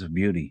sense of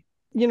beauty.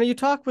 You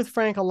talk with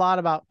Frank a lot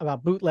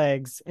about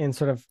bootlegs and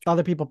sort of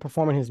other people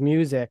performing his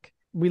music.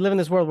 We live in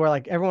this world where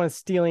like everyone's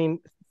stealing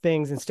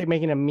things and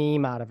making a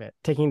meme out of it,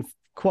 taking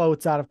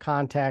quotes out of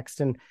context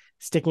and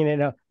sticking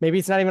it maybe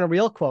it's not even a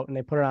real quote and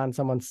they put it on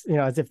someone's,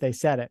 as if they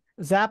said it.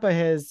 Zappa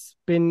has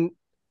been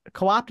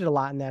co-opted a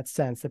lot in that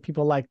sense, that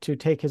people like to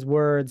take his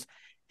words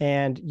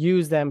and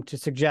use them to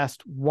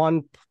suggest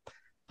one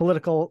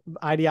political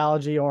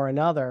ideology or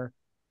another.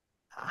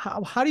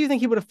 How do you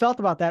think he would have felt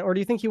about that? Or do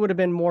you think he would have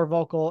been more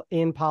vocal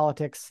in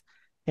politics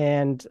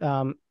and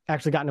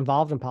actually gotten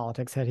involved in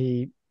politics had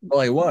he?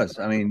 Well, he was.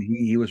 I mean,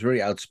 he was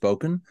very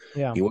outspoken.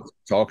 Yeah. He watched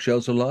talk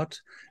shows a lot.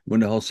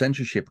 When the whole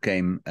censorship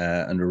came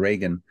under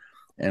Reagan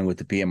and with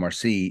the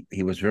PMRC,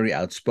 he was very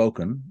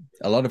outspoken.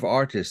 A lot of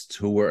artists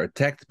who were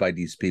attacked by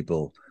these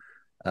people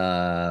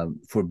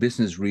for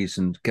business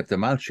reasons kept their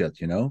mouth shut,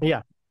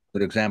 Yeah.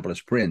 Good example is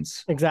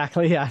Prince.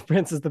 Exactly. Yeah.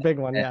 Prince is the big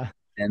one. Yeah.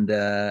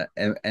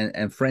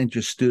 And Frank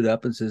just stood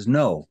up and says,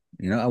 no,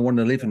 I want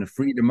to live in a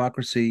free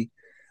democracy.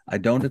 I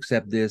don't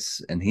accept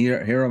this. And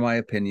here are my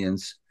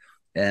opinions.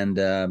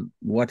 And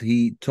what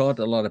he taught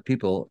a lot of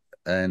people,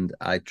 and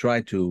I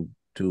try to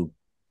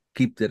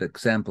keep that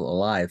example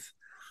alive,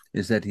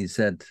 is that he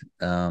said,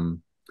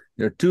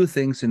 there are two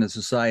things in a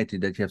society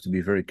that you have to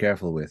be very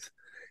careful with.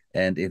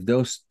 And if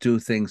those two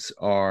things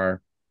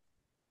are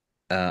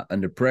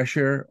under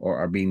pressure or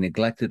are being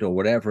neglected or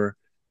whatever,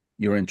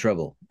 you're in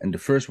trouble. And the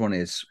first one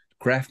is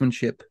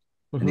craftsmanship,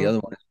 and the other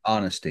one is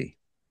honesty.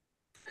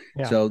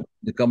 Yeah. So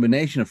the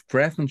combination of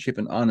craftsmanship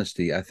and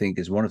honesty, I think,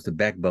 is one of the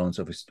backbones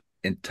of his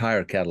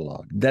entire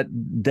catalog.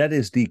 That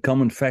is the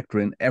common factor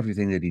in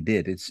everything that he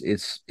did.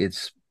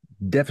 It's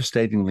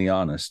devastatingly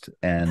honest,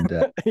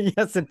 and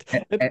yes, and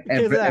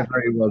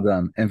very well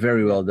done, and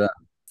very well done.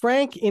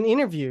 Frank, in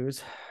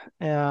interviews,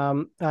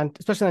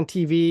 especially on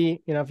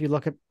TV, if you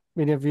look at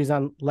interviews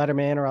on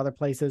Letterman or other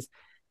places,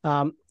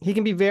 he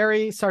can be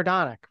very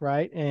sardonic,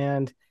 right?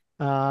 And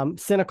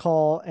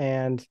cynical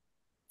and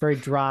very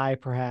dry,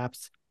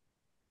 perhaps.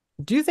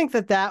 Do you think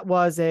that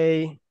was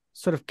a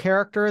sort of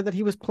character that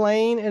he was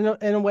playing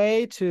in a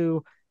way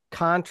to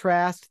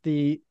contrast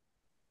the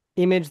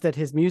image that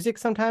his music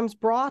sometimes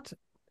brought?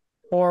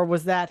 Or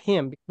was that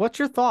him? What's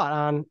your thought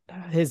on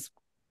his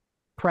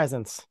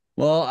presence?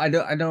 Well, I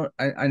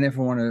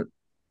never want to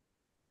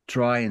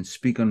try and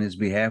speak on his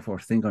behalf or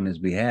think on his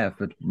behalf,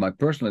 but my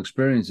personal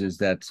experience is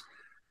that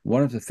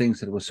one of the things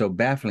that was so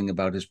baffling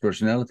about his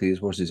personality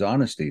was his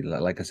honesty.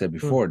 Like I said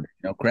before,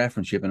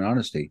 craftsmanship and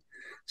honesty.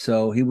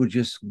 So he would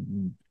just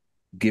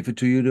give it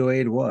to you the way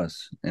it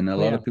was, and a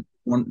lot of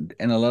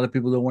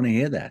people don't want to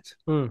hear that.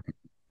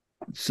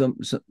 Some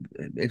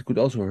it could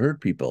also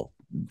hurt people,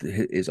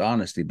 his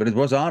honesty, but it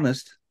was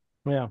honest.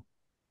 Yeah.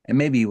 And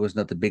maybe he was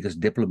not the biggest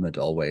diplomat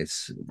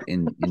always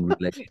in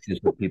relationships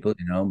with people,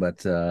 but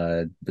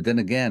then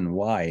again,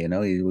 why?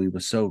 He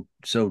was so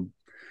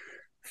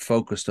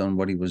focused on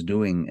what he was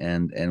doing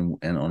and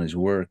on his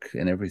work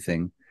and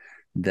everything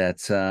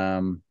that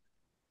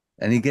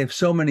and he gave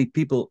so many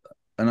people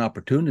an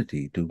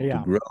opportunity to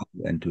Yeah. grow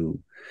and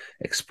to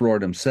explore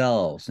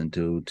themselves and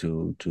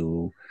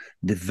to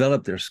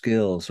develop their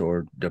skills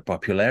or their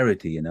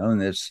popularity,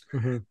 and there's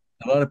Hmm.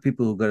 a lot of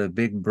people who got a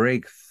big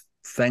break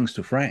thanks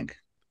to Frank.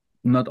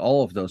 Not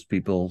all of those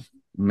people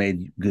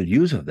made good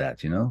use of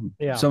that.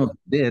 Yeah. Some of them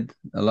did.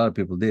 A lot of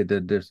people did.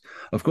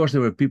 Of course,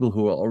 there were people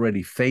who were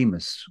already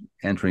famous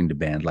entering the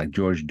band, like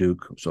George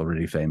Duke was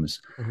already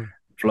famous. Hmm.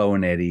 Flo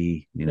and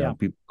Eddie, Yeah.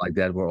 people like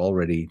that were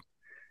already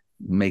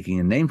making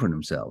a name for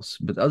themselves.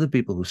 But other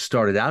people who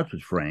started out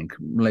with Frank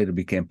later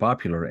became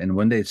popular. And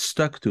when they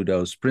stuck to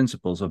those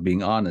principles of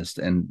being honest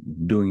and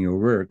doing your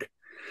work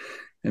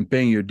and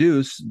paying your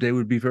dues, they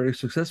would be very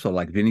successful,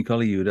 like Vinnie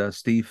Colaiuta,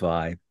 Steve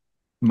Vai,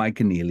 Mike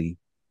Keneally.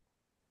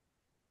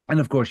 And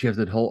of course, you have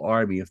that whole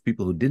army of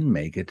people who didn't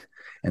make it.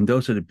 And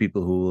those are the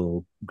people who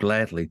will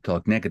gladly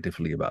talk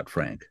negatively about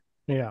Frank.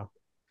 Yeah.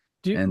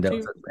 Do you, And do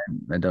you,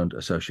 I don't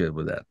associate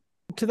with that.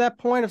 to that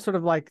point of sort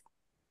of like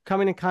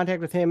coming in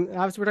contact with him,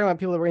 obviously we're talking about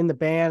people that were in the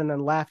band and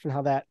then left and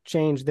how that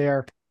changed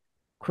their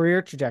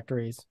career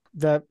trajectories.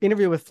 The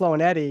interview with Flo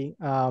and Eddie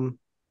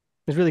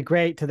is really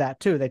great to that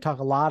too. They talk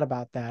a lot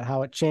about that,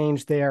 how it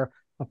changed their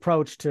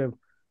approach to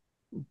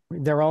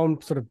their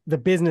own sort of the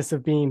business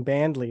of being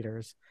band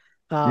leaders.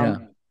 Yeah.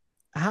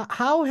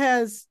 How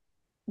has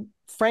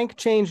Frank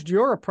changed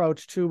your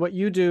approach to what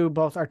you do,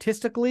 both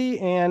artistically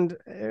and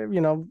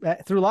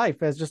through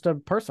life as just a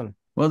person?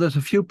 Well, there's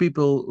a few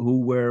people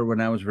who were,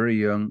 when I was very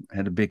young,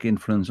 had a big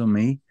influence on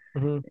me.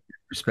 Mm-hmm.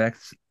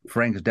 Respect.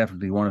 Frank is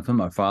definitely one of them.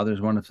 My father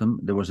is one of them.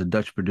 There was a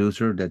Dutch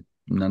producer that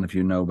none of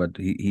you know, but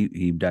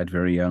he died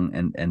very young,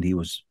 and he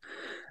was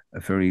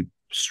a very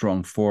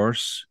strong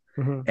force.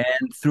 Mm-hmm.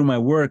 And through my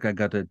work, I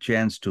got a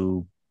chance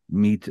to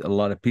meet a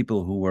lot of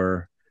people who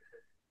were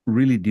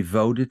really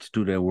devoted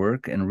to their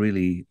work and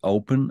really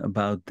open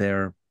about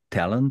their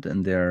talent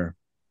and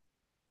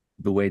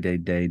the way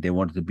they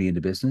wanted to be in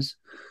the business.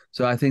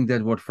 So I think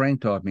that what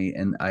Frank taught me,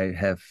 and I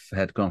have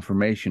had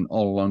confirmation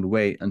all along the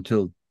way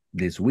until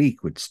this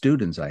week with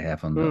students I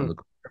have on the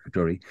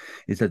conservatory,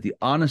 is that the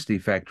honesty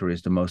factor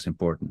is the most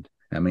important.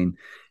 I mean,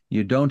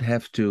 you don't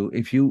have to,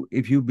 if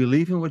you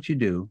believe in what you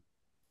do,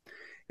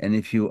 and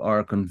if you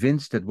are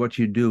convinced that what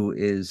you do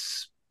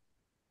is,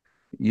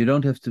 you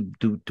don't have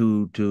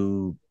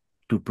to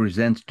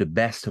present the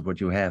best of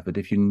what you have, but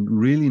if you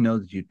really know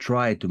that you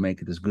try to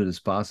make it as good as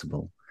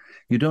possible,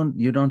 you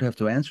don't have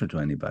to answer to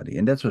anybody.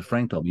 And that's what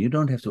Frank told me. You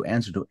don't have to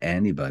answer to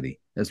anybody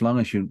as long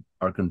as you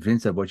are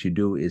convinced that what you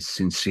do is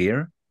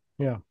sincere.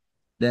 Yeah.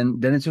 Then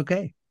it's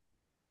okay.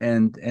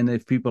 And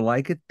if people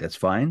like it, that's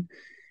fine.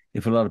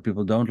 If a lot of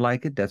people don't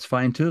like it, that's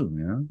fine too.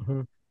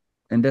 Mm-hmm.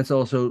 And that's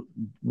also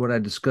what I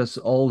discuss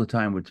all the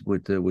time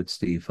with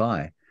Steve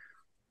Vai,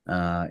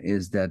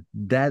 is that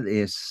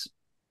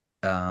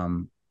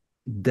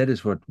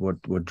is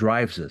what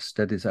drives us.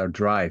 That is our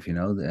drive,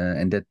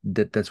 and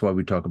that's why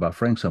we talk about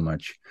Frank so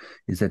much,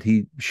 is that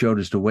he showed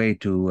us the way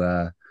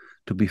to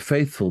be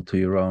faithful to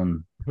your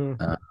own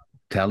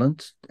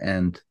talent,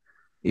 and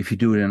if you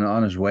do it in an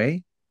honest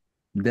way,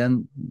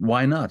 then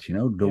why not?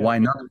 The why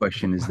not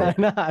question is there.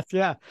 Why not?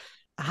 Yeah.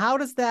 How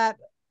does that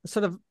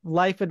sort of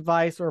life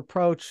advice or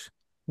approach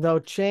though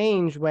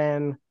change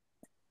when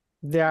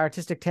the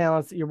artistic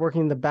talents that you're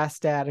working the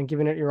best at and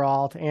giving it your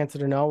all to answer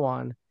to no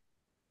one?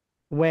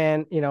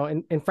 When,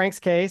 in Frank's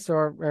case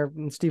or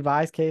in Steve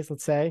Vai's case,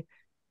 let's say,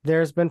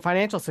 there's been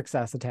financial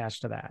success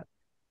attached to that.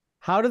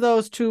 How do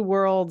those two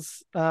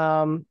worlds,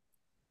 function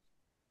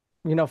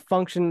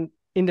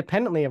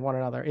independently of one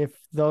another? If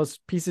those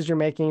pieces you're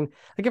making,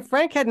 like if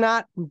Frank had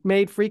not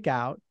made Freak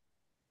Out,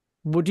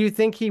 would you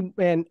think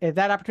and if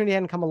that opportunity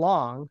hadn't come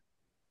along,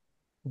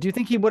 do you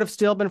think he would have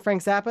still been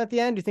Frank Zappa at the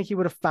end? Do you think he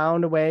would have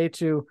found a way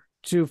to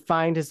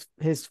find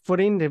his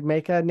footing to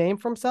make a name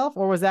for himself?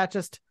 Or was that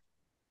just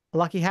a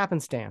lucky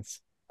happenstance?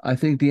 I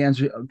think the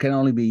answer can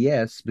only be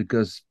yes,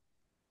 because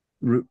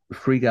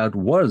Freak Out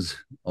was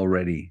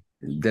already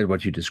that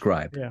what you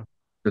described. Yeah.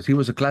 Because he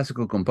was a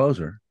classical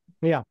composer.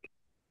 Yeah.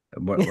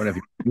 Whatever.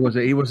 He was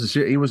a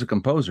composer. He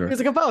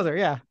was a composer,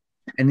 yeah.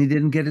 And he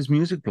didn't get his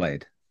music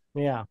played.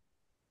 Yeah.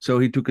 So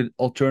he took an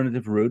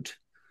alternative route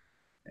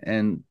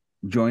and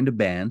joined a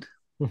band.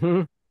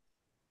 Mm-hmm.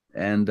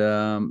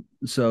 And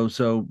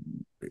so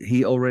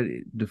he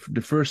already,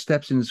 the first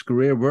steps in his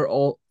career were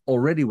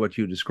already what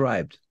you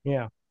described.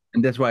 Yeah.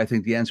 And that's why I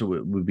think the answer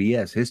would be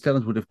yes. His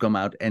talent would have come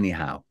out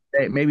anyhow.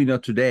 Maybe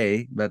not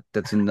today, but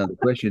that's another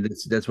question.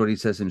 That's what he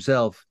says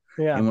himself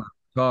Yeah. in one of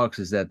the talks,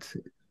 is that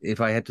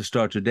if I had to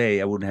start today,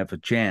 I wouldn't have a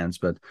chance.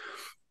 But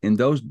in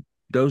those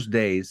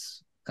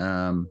days,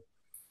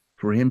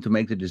 for him to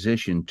make the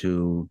decision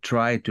to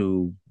try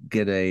to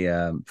get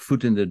a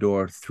foot in the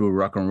door through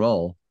rock and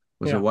roll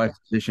was a wise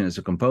decision as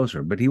a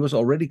composer. But he was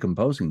already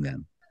composing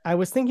then. I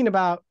was thinking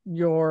about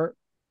your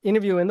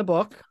interview in the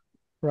book,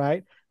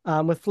 right?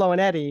 with Flo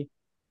and Eddie,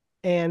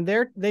 and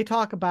they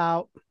talk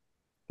about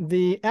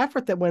the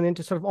effort that went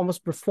into sort of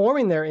almost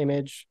reforming their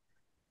image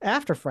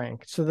after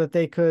Frank, so that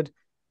they could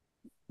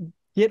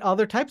get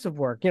other types of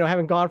work.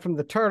 Having gone from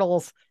the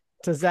Turtles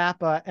to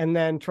Zappa, and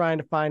then trying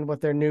to find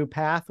what their new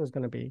path was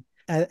going to be.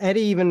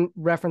 Eddie even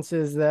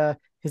references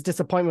his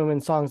disappointment in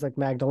songs like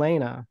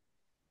Magdalena.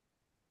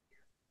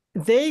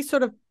 They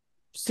sort of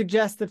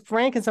suggest that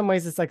Frank, in some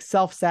ways, is like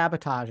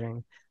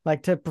self-sabotaging,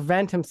 like to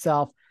prevent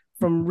himself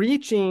from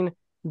reaching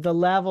the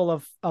level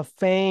of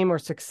fame or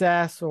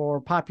success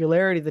or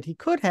popularity that he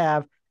could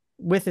have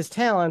with his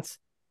talents,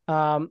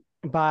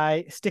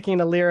 by sticking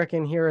a lyric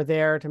in here or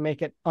there to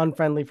make it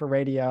unfriendly for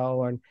radio.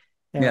 Or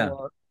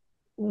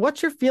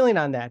what's your feeling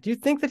on that? Do you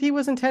think that he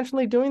was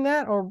intentionally doing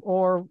that,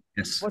 or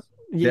yes,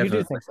 you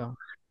do think so?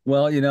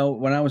 Well,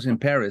 when I was in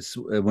Paris,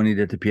 when he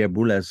did the Pierre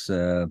Boulez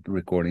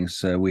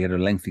recordings, we had a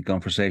lengthy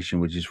conversation,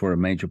 which is for a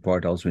major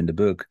part also in the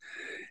book.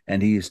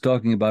 And he is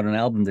talking about an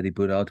album that he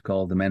put out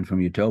called The Man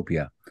from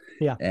Utopia.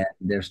 Yeah. And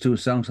there's 2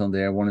 songs on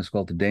there. One is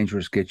called The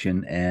Dangerous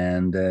Kitchen,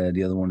 and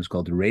the other one is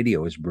called The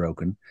Radio is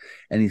Broken.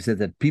 And he said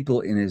that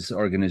people in his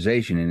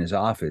organization, in his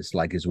office,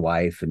 like his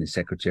wife and his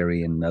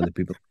secretary and other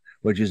people,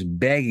 were just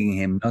begging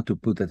him not to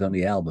put that on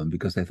the album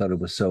because they thought it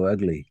was so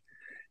ugly.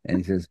 And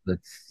he says, but,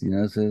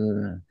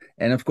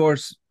 and of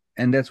course,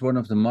 and that's one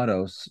of the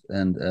mottos.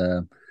 And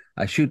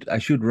I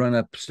should run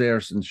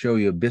upstairs and show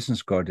you a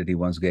business card that he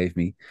once gave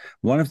me.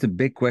 One of the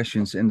big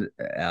questions, and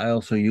I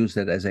also use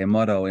that as a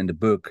motto in the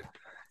book,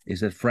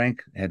 is that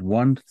Frank had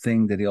one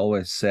thing that he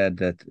always said,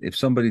 that if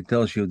somebody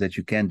tells you that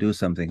you can't do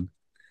something,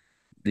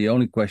 the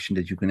only question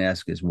that you can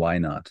ask is why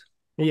not?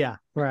 Yeah,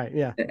 right.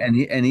 Yeah. And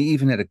he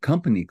even had a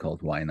company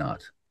called Why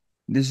Not.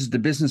 This is the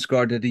business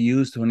card that he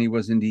used when he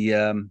was in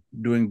the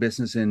doing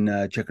business in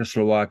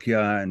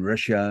Czechoslovakia and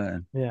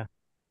Russia. Yeah.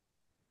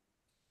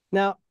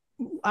 Now,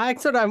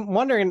 I'm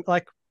wondering,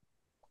 like,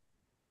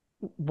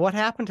 what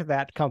happened to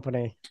that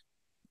company?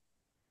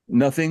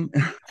 Nothing.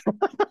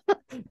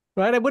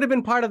 Right, it would have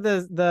been part of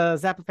the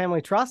Zappa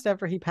family trust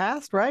after he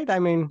passed, right? I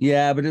mean,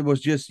 yeah, but it was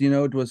just,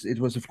 it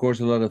was of course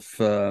a lot of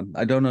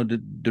I don't know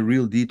the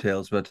real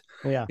details, but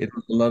yeah, it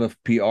was a lot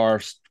of PR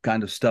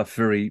kind of stuff,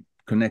 very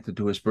connected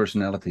to his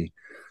personality.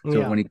 So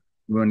yeah.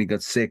 when he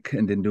got sick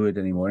and didn't do it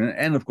anymore,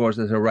 and of course,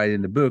 as I write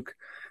in the book,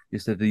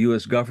 is that the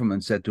U.S.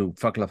 government said to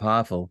Václav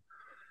Havel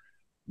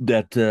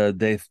that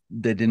they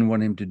didn't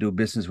want him to do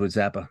business with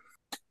Zappa.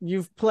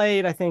 You've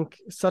played, I think,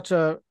 such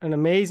an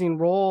amazing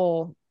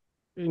role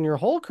in your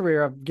whole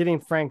career of getting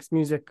Frank's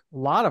music a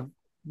lot of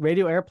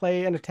radio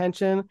airplay and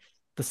attention.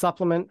 The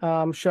supplement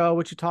show,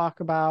 which you talk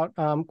about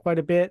quite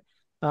a bit,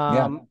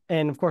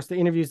 and of course the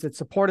interviews that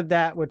supported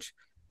that, which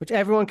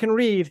everyone can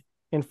read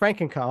in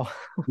Frank and Co.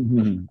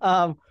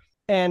 Mm-hmm.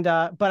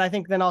 But I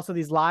think then also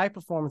these live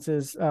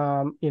performances,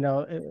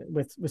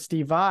 with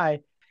Steve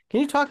Vai. Can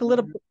you talk a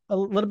little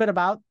bit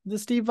about the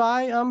Steve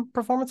Vai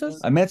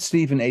performances? I met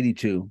Steve in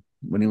 '82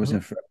 when he was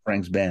in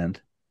Frank's band.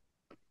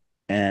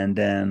 And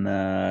then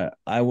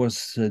I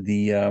was with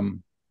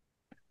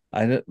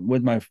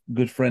my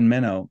good friend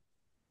Menno,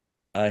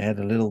 I had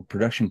a little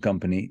production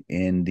company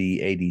in the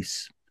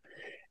 80s,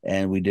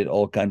 and we did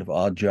all kind of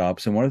odd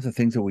jobs. And one of the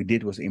things that we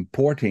did was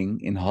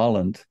importing in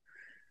Holland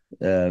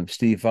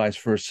Steve Vai's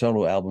first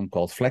solo album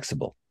called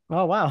Flexible.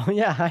 Oh, wow.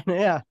 Yeah.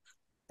 Yeah.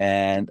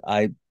 And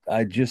I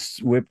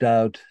just whipped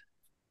out,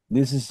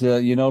 this is,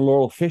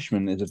 Laurel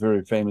Fishman is a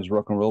very famous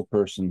rock and roll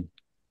person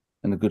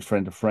and a good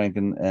friend of Frank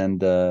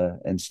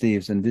and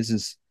Steve's. And this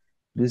is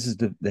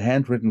the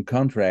handwritten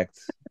contract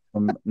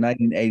from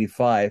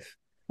 1985.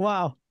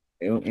 Wow.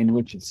 In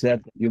which it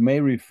said, you may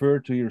refer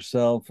to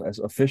yourself as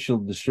official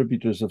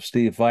distributors of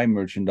Steve Vai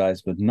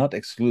merchandise, but not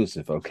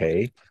exclusive,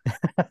 okay?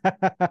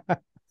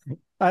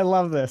 I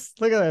love this.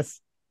 Look at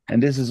this.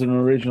 And this is an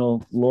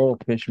original Laurel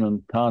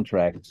Fishman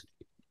contract.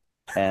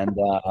 And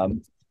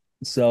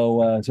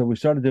so we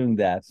started doing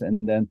that, and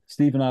then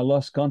Steve and I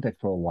lost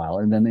contact for a while,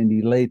 and then in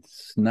the late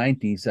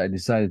 90s I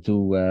decided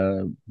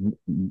to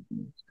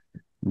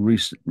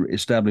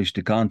establish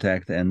the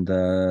contact, and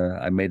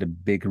I made a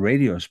big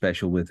radio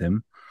special with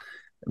him,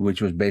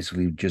 which was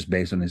basically just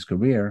based on his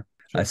career.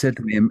 Sure. I said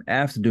to him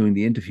after doing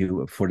the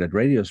interview for that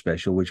radio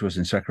special, which was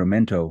in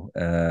Sacramento,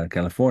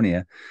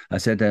 California, I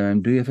said to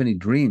him, do you have any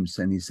dreams?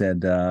 And he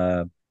said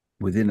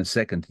within a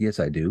second, yes,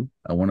 I do.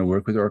 I want to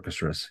work with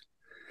orchestras.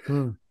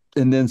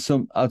 And then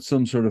some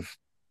sort of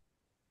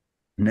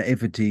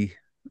naivety,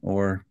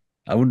 or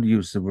I wouldn't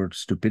use the word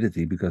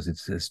stupidity because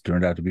it's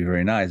turned out to be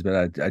very nice,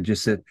 but I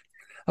just said,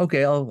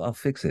 okay, I'll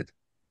fix it.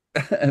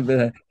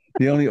 But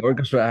the only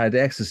orchestra I had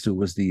access to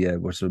was the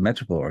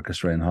Metropole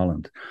Orchestra in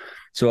Holland.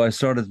 So I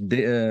started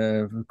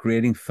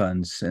creating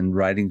funds and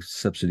writing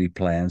subsidy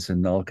plans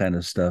and all kind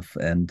of stuff.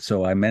 And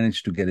so I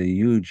managed to get a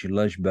huge,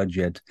 lush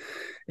budget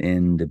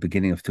in the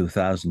beginning of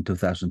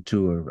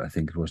 2002, or I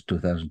think it was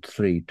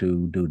 2003,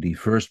 to do the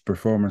first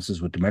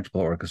performances with the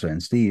Metropole Orchestra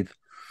and Steve.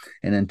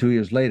 And then 2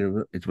 years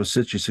later, it was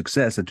such a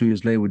success that 2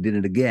 years later we did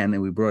it again,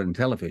 and we brought in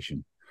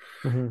television.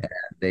 And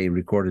they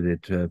recorded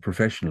it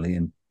professionally,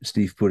 and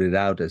Steve put it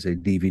out as a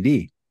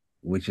DVD.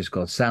 which is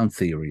called Sound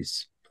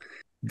Theories.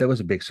 That was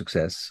a big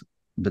success,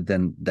 but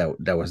then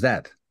that was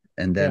that.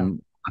 And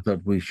then I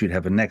thought we should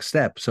have a next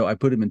step. So I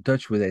put him in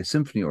touch with a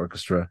symphony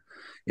orchestra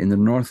in the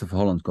north of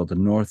Holland called the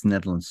North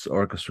Netherlands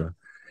Orchestra.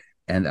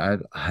 And I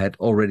had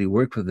already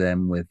worked with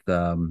them with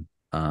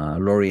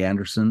Laurie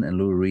Anderson and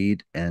Lou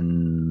Reed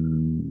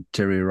and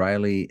Terry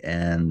Riley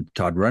and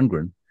Todd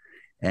Rundgren.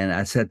 And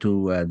I said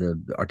to the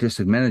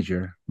artistic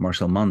manager,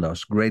 Marcel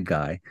Mandos, great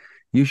guy,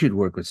 you should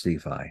work with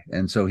Steve Vai.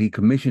 And so he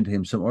commissioned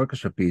him some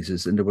orchestra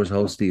pieces, and there was a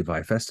whole Steve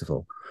Vai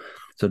festival.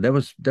 So that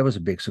was a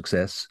big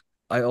success.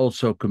 I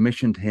also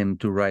commissioned him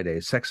to write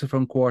a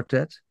saxophone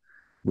quartet,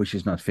 which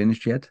is not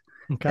finished yet.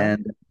 Okay.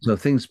 And so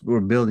things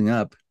were building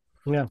up.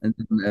 Yeah. And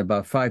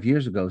about 5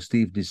 years ago,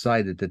 Steve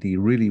decided that he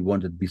really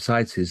wanted,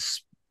 besides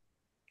his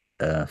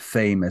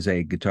fame as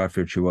a guitar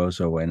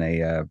virtuoso and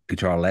a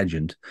guitar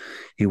legend,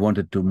 he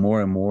wanted to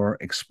more and more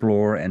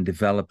explore and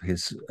develop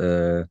his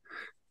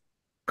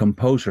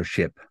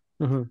composership.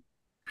 Mm-hmm.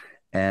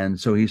 And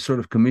so he sort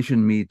of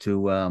commissioned me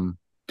to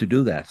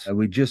do that.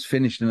 We just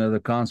finished another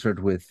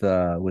concert with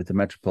the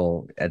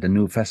Metropole at a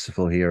new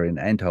festival here in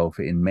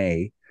Eindhoven in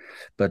May.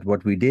 But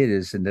what we did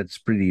is, and that's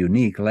pretty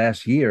unique,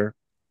 last year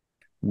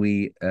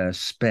we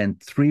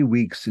spent 3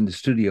 weeks in the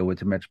studio with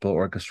the Metropole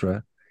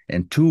Orchestra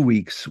and 2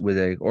 weeks with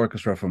an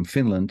orchestra from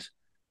Finland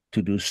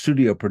to do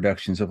studio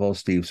productions of all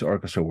Steve's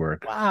orchestra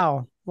work.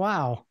 Wow.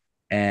 Wow.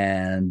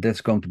 And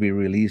that's going to be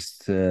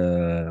released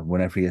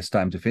whenever he has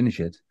time to finish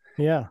it.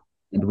 Yeah.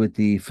 And with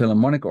the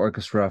Philharmonic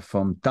Orchestra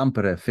from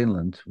Tampere,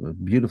 Finland, a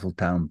beautiful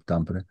town,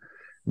 Tampere,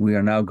 we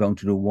are now going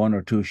to do 1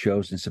 or 2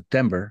 shows in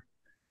September,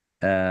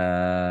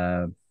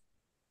 live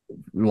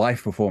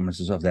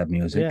performances of that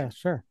music. Yeah,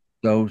 sure.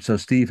 So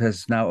Steve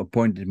has now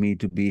appointed me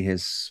to be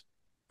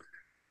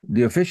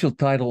the official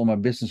title on my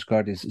business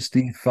card is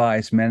Steve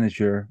Vai's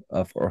Manager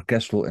of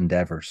Orchestral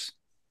Endeavors.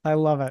 I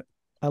love it.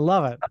 I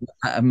love it.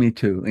 Me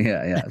too.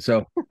 Yeah.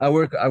 So I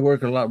work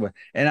a lot with,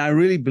 and I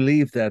really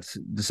believe that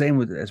the same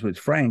as with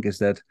Frank is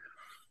that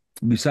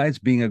besides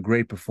being a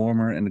great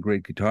performer and a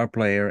great guitar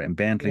player and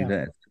band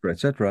leader,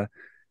 etc.,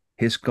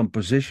 his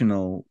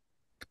compositional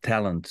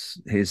talents,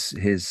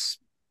 his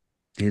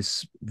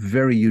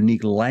very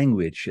unique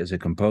language as a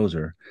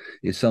composer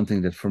is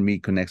something that for me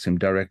connects him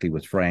directly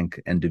with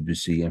Frank and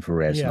Debussy and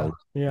Fares.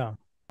 Yeah.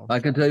 I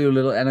can tell you a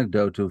little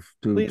anecdote to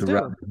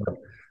wrap it up.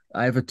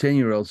 I have a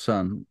 10-year-old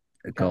son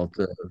called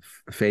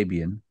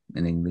Fabian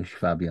in English,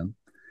 Fabian,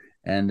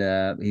 and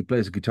he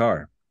plays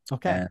guitar.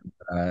 Okay.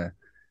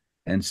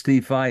 And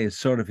Steve Vai is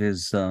sort of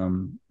his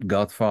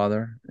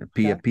godfather.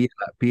 Pia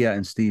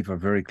and Steve are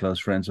very close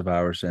friends of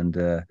ours, and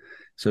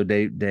so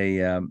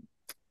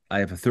I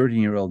have a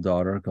 13-year-old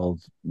daughter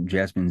called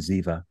Jasmine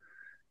Ziva,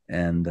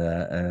 and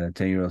a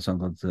 10-year-old son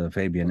called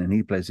Fabian, and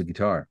he plays the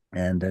guitar.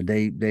 And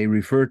they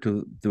refer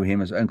to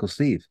him as Uncle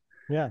Steve.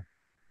 Yeah.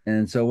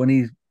 And so when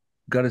he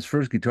got his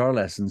first guitar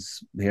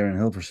lessons here in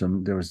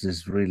Hilversum, there was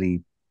this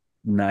really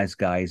nice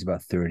guy. He's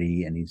about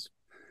 30, and he's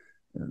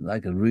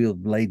like a real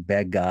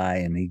laid-back guy,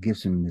 and he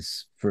gives him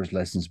his first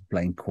lessons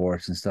playing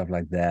chords and stuff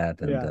like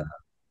that. And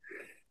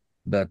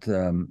but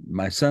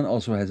my son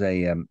also has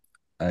a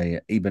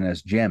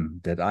Ibanez gem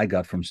that I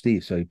got from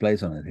Steve, so he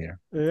plays on it here.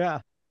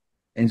 Yeah.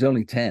 And he's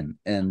only 10,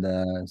 and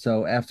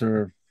so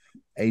after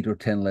 8 or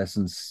 10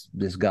 lessons,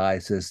 this guy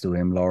says to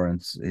him,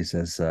 Lawrence, he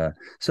says,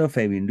 "So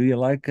Fabian, do you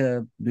like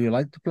to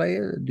play?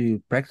 Do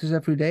you practice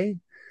every day?"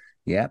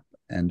 "Yep."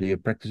 "And do you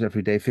practice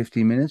every day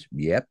 15 minutes?"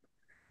 "Yep."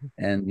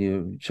 "And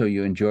you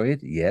enjoy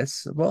it?"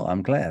 "Yes." "Well,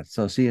 I'm glad.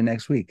 So see you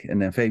next week."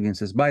 And then Fabian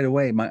says, "By the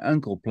way, my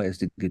uncle plays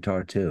the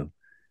guitar too."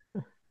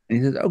 And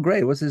he says, "Oh,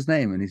 great. What's his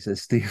name?" And he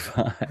says, "Steve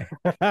Vai."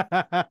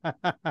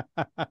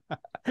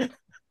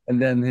 And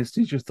then his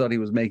teacher thought he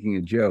was making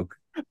a joke.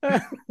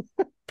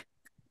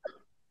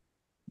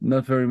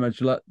 Not very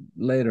much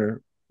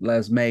later,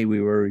 last May,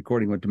 we were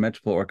recording with the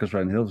Metropole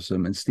Orchestra in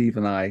Hilversum, and Steve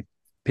and I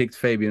picked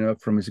Fabian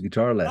up from his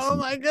guitar lesson. Oh,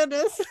 my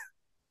goodness.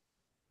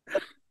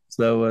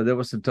 So there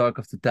was the talk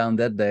of the town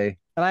that day.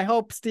 And I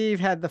hope Steve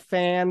had the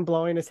fan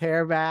blowing his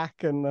hair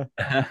back. And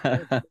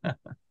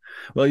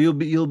Well,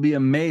 you'll be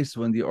amazed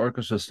when the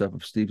orchestra stuff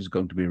of Steve is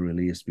going to be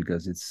released,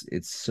 because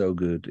it's so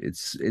good.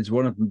 It's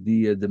one of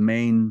the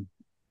main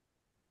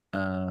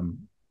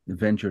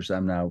ventures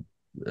I'm now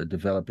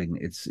developing.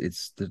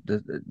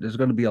 There's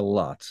going to be a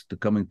lot the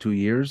coming 2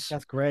 years.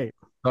 That's great.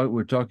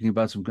 We're talking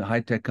about some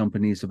high-tech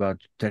companies,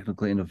 about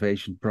technical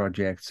innovation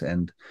projects,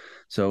 and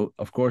so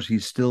of course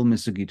he's still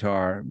Mr.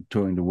 Guitar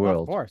touring the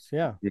world. Of course,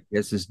 yeah.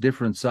 There's this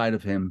different side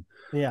of him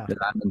that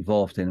I'm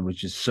involved in,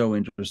 which is so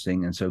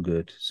interesting and so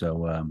good.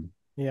 So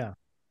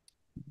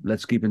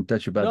let's keep in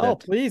touch about that. No,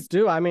 please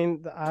do. I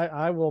mean,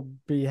 I will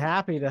be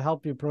happy to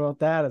help you promote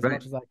that as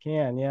much as I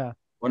can. Yeah.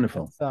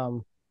 Wonderful.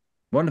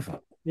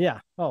 Wonderful.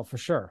 Yeah. Oh, for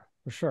sure.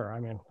 For sure. I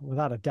mean,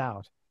 without a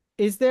doubt.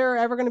 Is there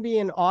ever going to be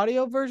an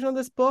audio version of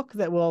this book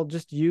that will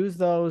just use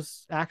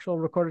those actual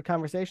recorded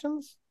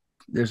conversations?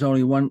 There's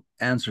only one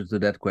answer to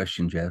that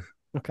question, Jeff.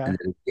 Okay. And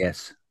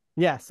yes.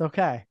 Yes.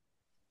 Okay.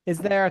 Is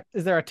there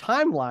a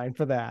timeline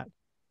for that?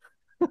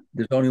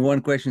 There's only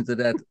one question to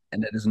that,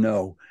 and that is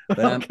no. But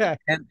Okay.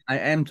 I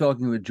am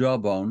talking with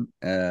Jawbone,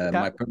 Okay.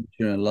 my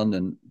publisher in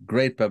London,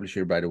 great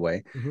publisher, by the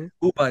way, Hmm.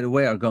 who, by the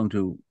way, are going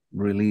to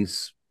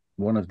release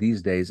one of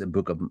these days a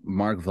book of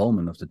Mark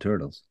Volman of the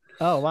Turtles.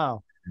 Oh,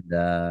 wow.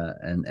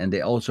 And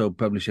they also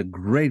publish a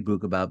great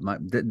book about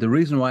the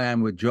reason why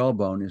I'm with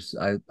Jawbone is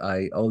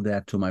I owe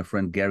that to my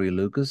friend Gary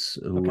Lucas,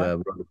 who Okay.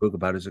 wrote a book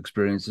about his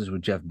experiences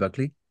with Jeff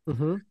Buckley.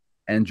 Hmm.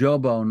 And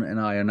Jawbone and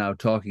I are now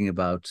talking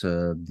about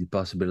the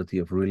possibility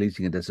of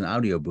releasing it as an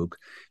audiobook,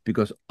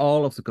 because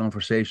all of the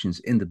conversations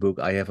in the book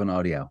I have on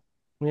audio.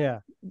 Yeah.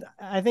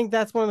 I think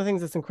that's one of the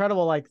things that's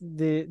incredible. Like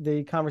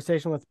the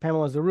conversation with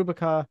Pamela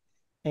Zarubica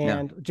Yeah,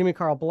 and Jimmy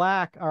Carl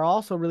Black are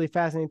also really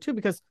fascinating too,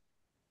 because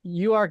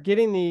you are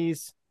getting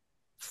these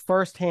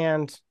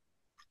firsthand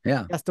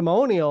yeah,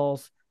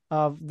 testimonials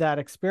of that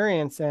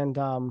experience, and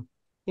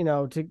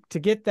to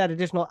get that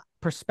additional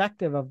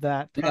perspective of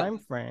that yeah, time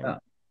frame, yeah,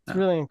 it's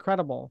yeah. really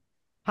incredible.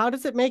 How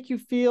does it make you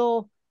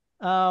feel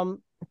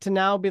to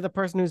now be the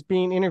person who's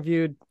being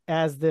interviewed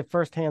as the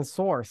firsthand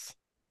source?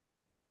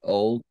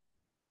 Old.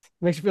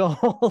 Makes you feel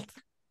old.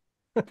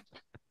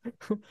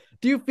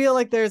 Do you feel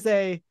like there's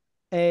a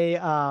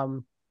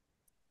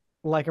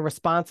like a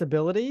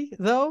responsibility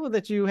though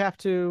that you have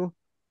to?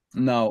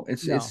 No, No.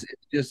 it's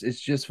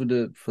just for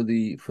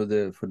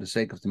the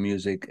sake of the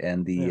music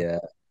and Yeah.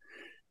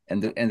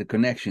 the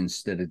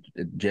connections that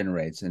it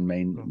generates. And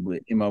Mm.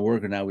 in my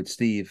work now with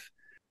Steve,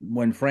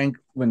 when Frank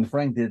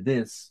did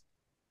this,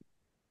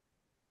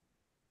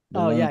 the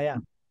Oh, yeah, London, yeah.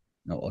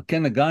 no,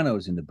 Ken Nagano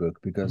is in the book,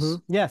 Hmm. because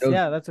Yes, those,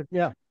 yeah,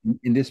 yeah.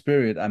 in this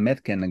period I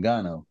met Ken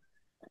Nagano.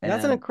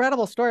 That's an And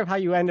incredible story of how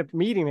you end up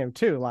meeting him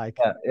too. Like,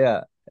 yeah,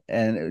 yeah,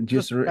 and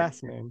just just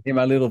fascinating. in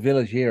my little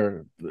village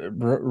here,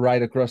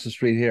 right across the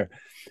street here,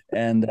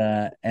 and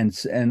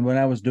when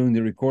I was doing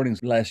the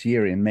recordings last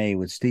year in May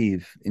with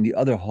Steve in the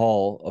other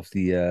hall of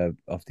the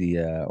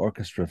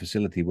orchestra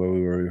facility where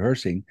we were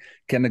rehearsing,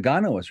 Ken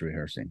Nagano was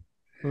rehearsing,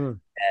 Mm.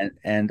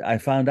 and I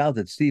found out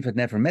that Steve had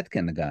never met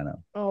Ken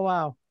Nagano. Oh,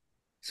 wow.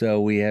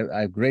 So I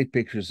have great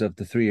pictures of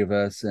the three of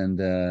us, and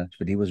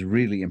but he was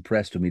really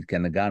impressed to meet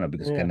Ken Nagano,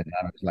 because Yeah. Ken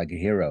Nagano is like a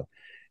hero.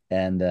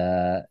 And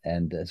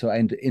so I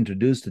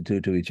introduced the two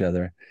to each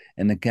other,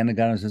 and then Ken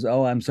Nagano says,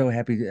 "Oh, I'm so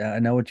happy. I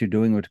know what you're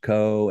doing with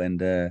Co."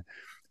 And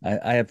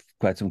I have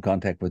quite some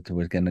contact with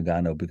Ken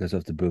Nagano because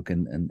of the book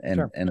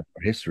Sure. and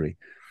our history.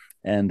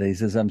 And he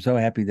says, "I'm so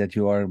happy that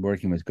you are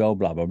working with Co."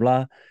 Blah blah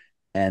blah.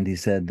 And he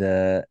said,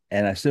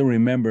 and I still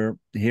remember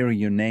hearing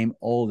your name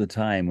all the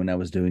time when I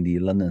was doing the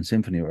London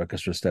Symphony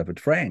Orchestra stuff with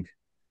Frank.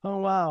 Oh,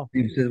 wow.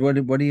 He says, "What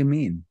do you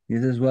mean?" He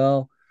says,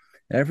 "Well,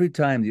 every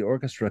time the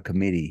orchestra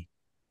committee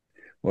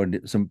or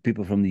some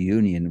people from the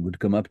union would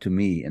come up to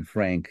me and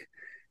Frank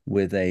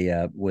with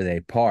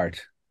a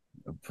part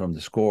from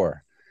the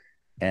score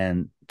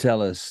and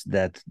tell us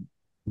that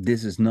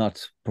this is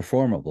not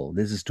performable,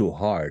 this is too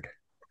hard.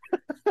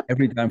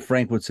 Every time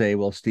Frank would say,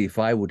 'Well, Steve,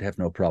 I would have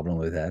no problem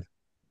with that.'"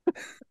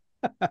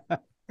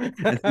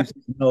 And Steve says,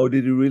 "No,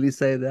 did he really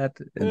say that?"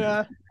 And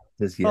Yeah.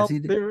 says, "Yes, Well, he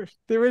did."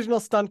 the original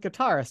stunt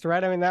guitarist,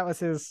 right? I mean, that was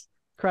his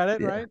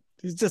credit, Yeah. right?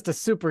 He's just a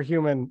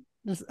superhuman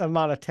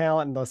amount of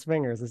talent in those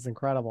fingers. It's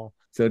incredible.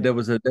 So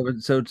Yeah.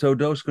 so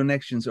those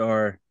connections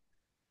are,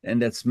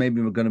 and that's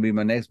maybe going to be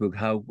my next book.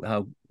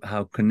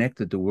 How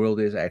connected the world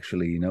is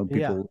actually. Yeah.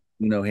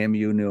 People, him,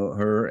 you know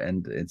her,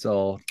 and it's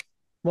all.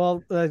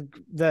 Well,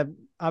 the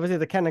obviously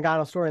the Ken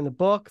Nagano story in the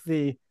book,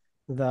 the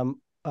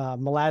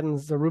Mladen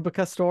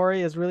Zarubica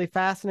story is really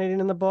fascinating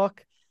in the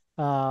book.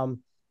 It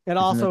Isn't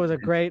also it? is a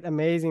great,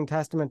 amazing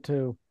testament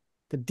to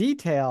the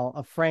detail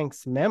of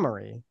Frank's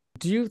memory.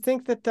 Do you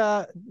think that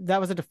that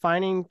was a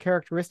defining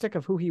characteristic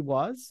of who he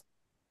was?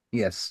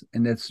 Yes,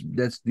 and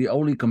that's the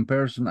only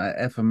comparison I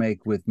ever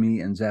make with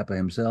me and Zappa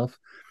himself,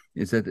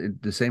 is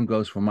that the same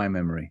goes for my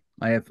memory.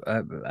 I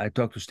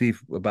talked to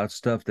Steve about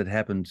stuff that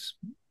happened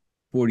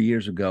 40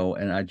 years ago,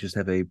 and I just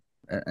have an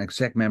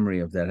exact memory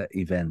of that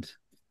event.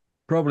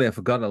 Probably I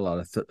forgot a lot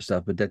of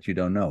stuff, but that you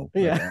don't know.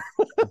 But, Yeah,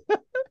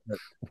 but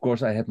of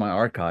course, I had my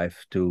archive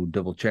to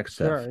double check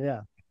stuff, sure.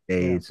 Yeah, yeah.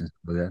 dates and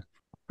stuff like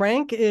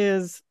Frank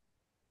is,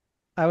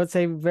 I would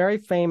say, very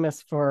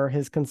famous for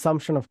his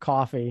consumption of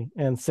coffee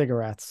and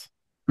cigarettes.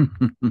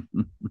 that.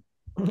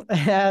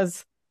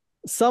 As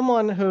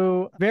someone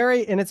who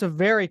and it's a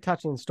very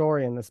touching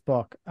story in this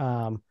book,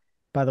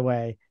 by the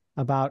way,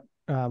 about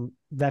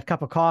that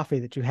cup of coffee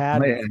that you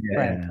had Yeah, with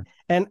Frank. yeah.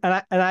 And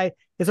I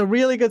it's a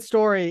really good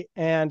story,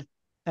 and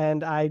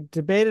I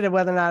debated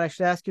whether or not I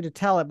should ask you to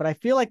tell it, but I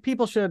feel like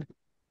people should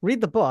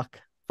read the book,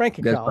 Frank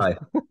and That's Co. right.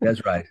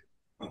 That's right.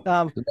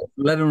 Um,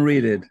 Let them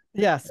read it.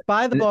 yes,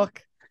 buy the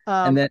book.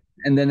 And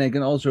then they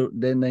can also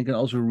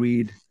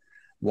read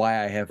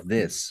why I have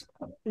this.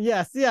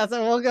 Yes, and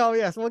we'll go.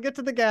 Yes, we'll get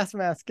to the gas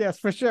mask. Yes,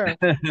 for sure.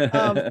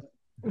 Um,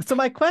 so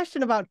my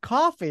question about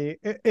coffee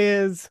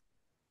is,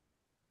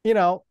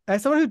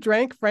 as someone who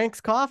drank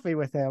Frank's coffee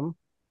with him,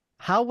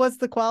 how was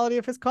the quality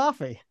of his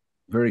coffee?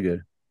 Very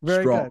good.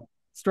 Very Strong. good,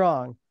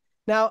 strong.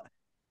 Now,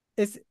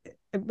 I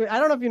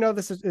don't know if you know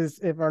this is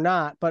if or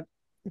not, but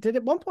did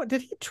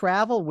he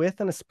travel with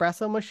an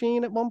espresso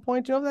machine at one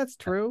point? Do you know if that's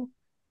true?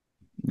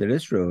 That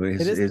is true.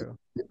 It is true.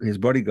 His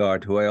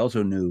bodyguard, who I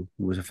also knew,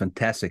 who was a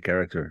fantastic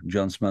character,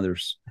 John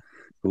Smothers,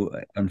 who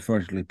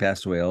unfortunately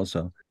passed away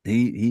also.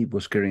 He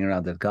was carrying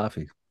around that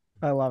coffee,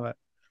 I love it.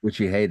 which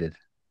he hated.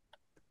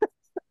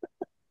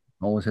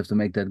 Always have to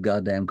make that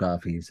goddamn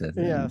coffee, he said.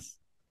 And Yes.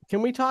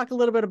 Can we talk a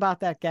little bit about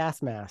that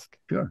gas mask?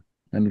 sure,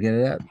 let me get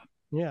it out.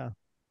 Yeah.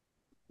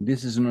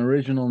 This is an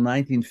original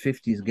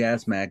 1950s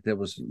gas mask that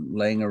was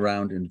laying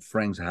around in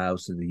Frank's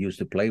house that he used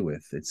to play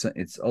with.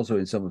 It's also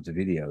in some of the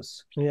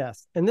videos.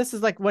 Yes. And this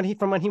is like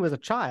from when he was a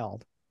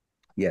child.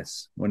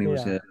 Yes, when he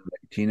was Yeah. a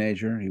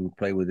teenager, he would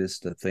play with this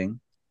thing,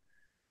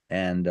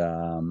 and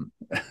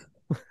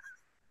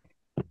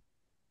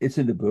it's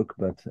in the book.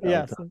 But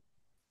Yes.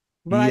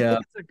 But I he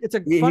think it's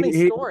a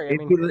funny story. I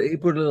mean, he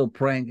put a little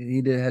prank.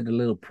 Had a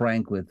little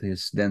prank with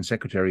his then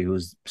secretary, who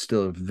was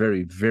still a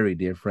very very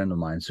dear friend of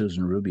mine,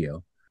 Susan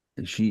Rubio.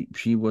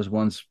 She was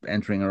once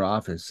entering her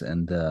office,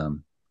 and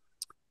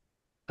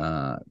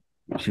uh,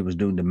 she was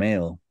doing the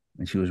mail,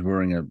 and she was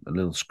wearing a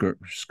little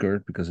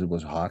skirt because it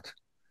was hot,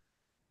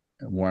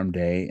 a warm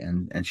day,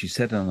 and she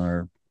sat on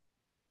her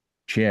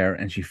chair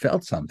and she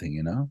felt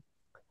something,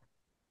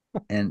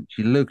 and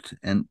she looked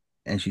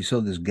and she saw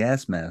this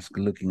gas mask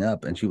looking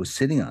up, and she was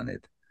sitting on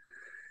it,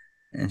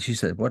 and she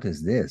said, "What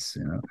is this?"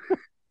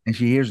 And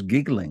she hears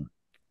giggling,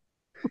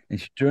 and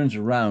she turns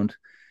around,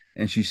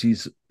 and she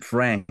sees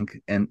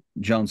Frank and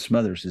John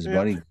Smothers, his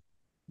buddy,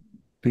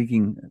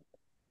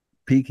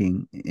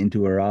 peeking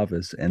into her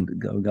office and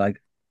go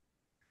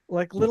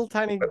like little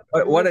tiny.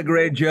 what a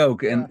great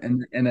joke. Yeah.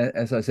 And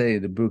as I say,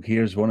 the book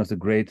here is one of the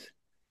great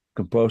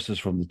composers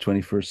from the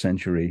 21st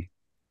century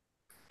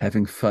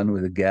having fun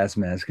with a gas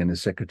mask and a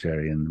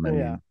secretary. And I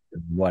mean,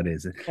 what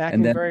is it?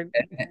 Acting very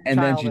and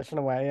childish in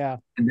a way. Yeah.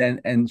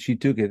 and she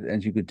took it,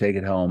 and she could take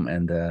it home,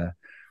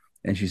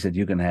 and she said,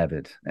 "You can have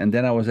it." And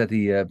then I was at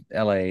the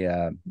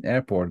LA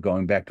airport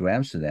going back to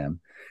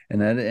Amsterdam,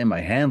 and I had it in my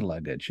hand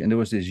luggage, and there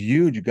was this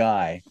huge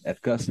guy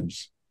at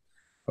customs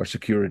or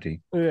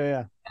security.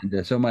 Yeah.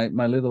 And so my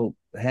little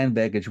hand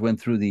baggage went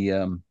through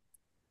the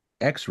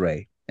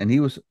X-ray, and he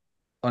was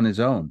on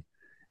his own.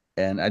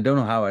 And I don't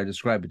know how I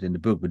describe it in the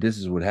book, but this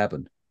is what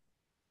happened.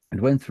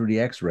 It went through the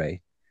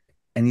X-ray,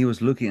 and he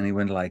was looking, and he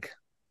went like,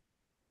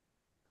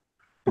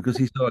 because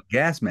he saw a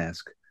gas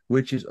mask,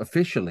 which is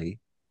officially,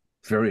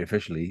 very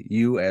officially,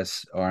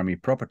 U.S. Army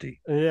property.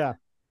 Yeah.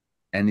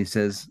 And he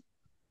says,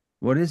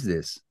 "What is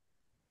this?"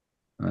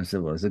 And I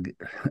said, "Well,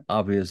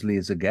 obviously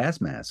it's a gas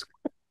mask."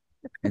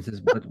 And he says,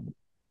 "But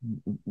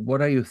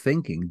what are you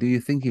thinking? Do you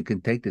think you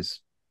can take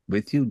this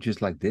with you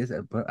just like this?"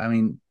 I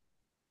mean,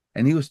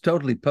 and he was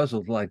totally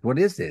puzzled, like, "What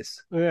is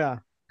this?" Yeah.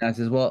 And I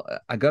says, "Well,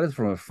 I got it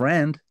from a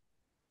friend,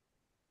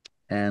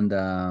 and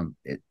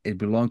it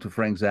belonged to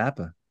Frank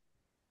Zappa."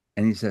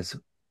 And he says,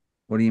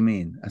 "What do you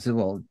mean?" I said,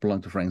 "Well, it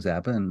belonged to Frank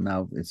Zappa, and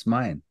now it's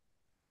mine,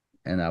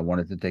 and I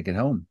wanted to take it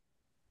home."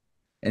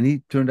 And he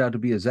turned out to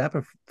be a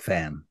Zappa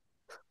fan.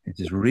 He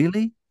says,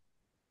 "Really?"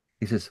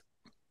 He says,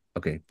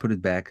 "Okay, put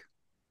it back,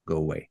 go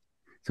away."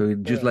 So he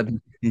just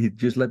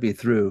let me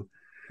through.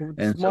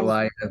 And so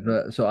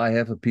I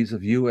have a piece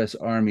of U.S.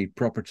 Army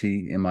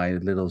property in my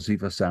little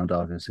Ziva Sound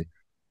office.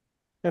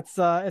 It's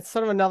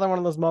sort of another one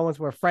of those moments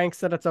where Frank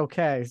said it's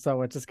okay,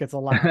 so it just gets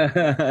allowed.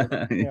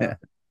 Yeah.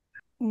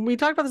 We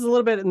talked about this a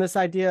little bit in this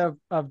idea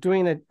of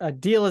doing a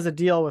deal as a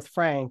deal with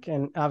Frank,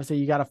 and obviously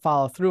you got to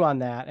follow through on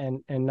that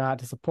and not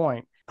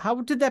disappoint. How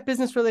did that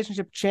business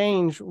relationship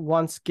change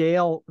once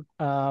Gail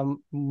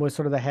was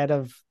sort of the head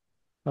of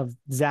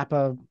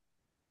Zappa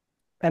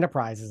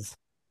Enterprises?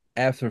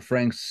 After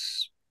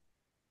Frank's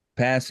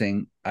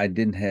passing, I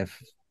didn't have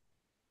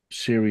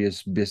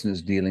serious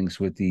business dealings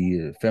with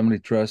the family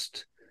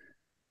trust,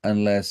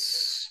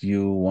 unless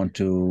you want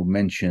to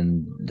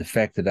mention the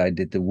fact that I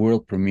did the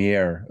world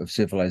premiere of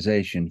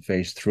Civilization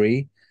Phase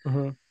 3,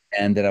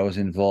 and that I was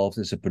involved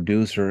as a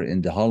producer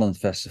in the Holland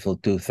Festival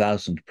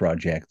 2000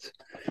 project,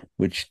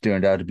 which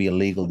turned out to be a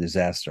legal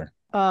disaster.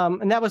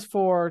 And that was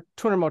for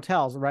 200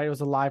 Motels, right? It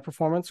was a live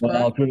performance, correct?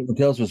 Well, 200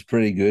 Motels was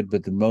pretty good,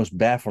 but the most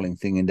baffling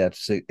thing in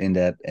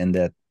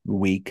that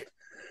week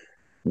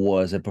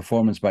was a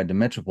performance by the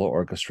Metropole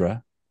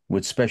Orchestra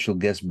with special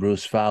guest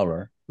Bruce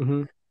Fowler.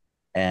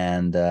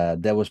 And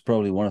that was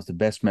probably one of the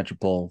best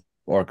Metropole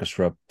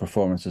Orchestra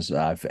performances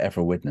I've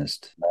ever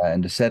witnessed.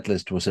 And the set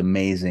list was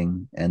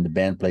amazing, and the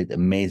band played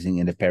amazing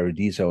in the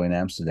Paradiso in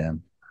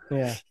Amsterdam.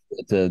 Yeah.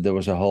 There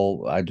was a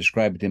whole, I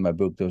describe it in my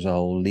book, there was a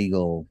whole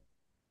legal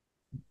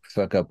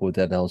fuck up with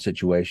that whole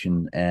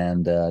situation,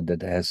 and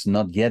that has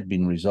not yet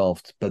been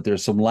resolved, but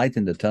there's some light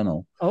in the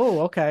tunnel. Oh,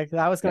 okay.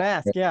 I was going to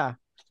ask, yeah.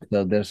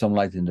 So there's some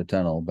light in the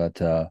tunnel, but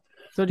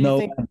so do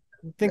you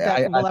think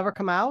that will ever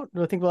come out?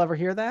 Do you think we'll ever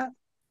hear that?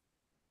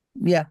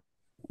 Yeah.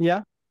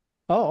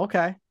 Oh,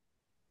 okay.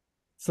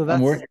 So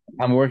that's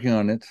I'm working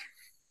on it.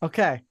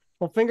 Okay.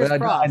 Well, fingers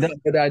crossed.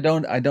 I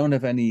don't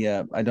have any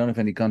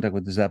contact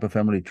with the Zappa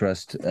Family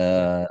Trust.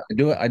 I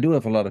do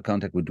have a lot of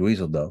contact with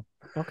Dweezil though.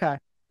 Okay.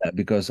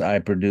 Because I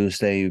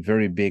produced a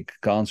very big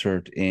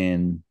concert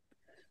in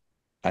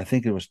I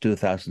think it was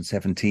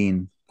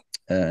 2017,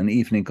 an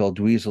evening called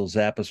Dweezil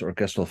Zappa's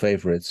Orchestral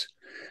Favorites,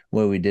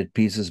 where we did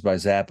pieces by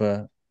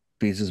Zappa,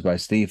 pieces by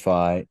Steve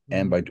Vai,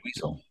 and by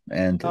Dweezil.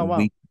 And Oh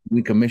wow.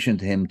 we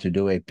commissioned him to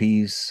do a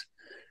piece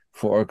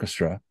for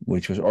orchestra,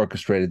 which was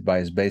orchestrated by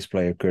his bass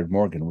player Kurt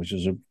Morgan, which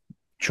was a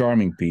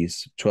charming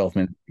piece,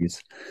 12-minute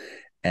piece.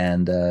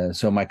 And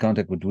so my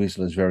contact with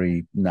Dweezil is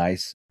very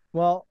nice.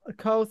 Well,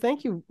 Co,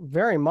 thank you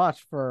very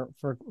much for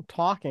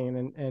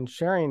talking and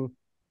sharing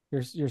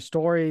your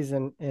stories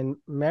and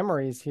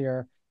memories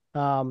here.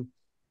 Um,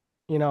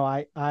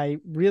 I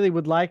really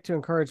would like to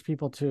encourage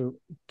people to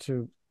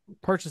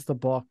purchase the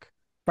book,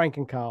 Frank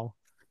and Co.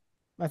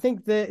 I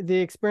think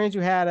the experience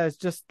you had as,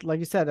 just like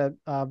you said,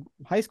 a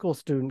high school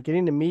student,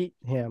 getting to meet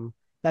him,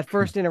 that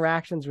first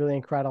interaction is really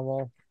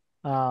incredible.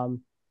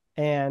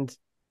 And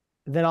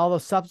then all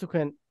those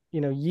subsequent,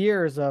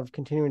 years of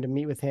continuing to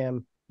meet with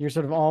him, your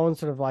sort of own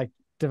sort of like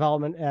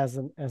development as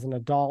an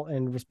adult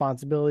and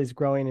responsibilities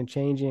growing and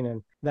changing,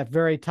 and that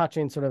very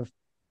touching sort of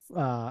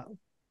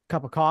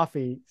cup of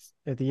coffee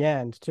at the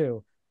end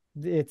too.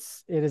 It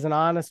is an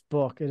honest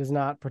book. It is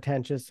not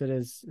pretentious. It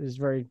is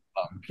very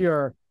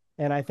pure,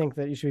 and I think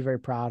that you should be very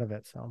proud of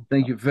it. So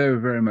thank you very,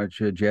 very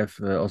much,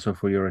 Jeff, also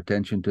for your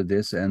attention to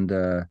this. And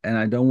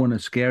I don't want to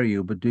scare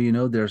you, but do you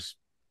know there's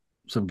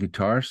some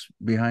guitars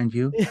behind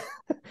you?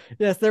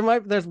 Yes,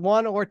 there's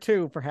one or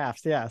two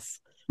perhaps. Yes.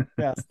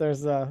 Yes,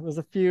 there's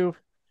a few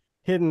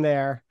hidden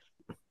there.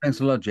 Thanks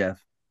a lot,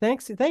 Jeff.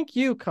 Thank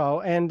you, Co.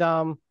 And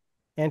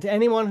to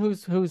anyone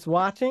who's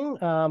watching,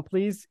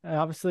 please,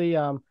 obviously,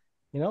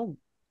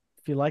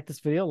 if you like this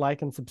video,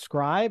 like and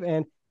subscribe.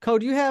 And Co,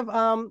 do you have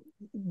do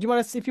you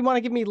want to, if you want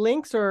to give me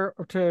links or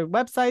to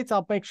websites,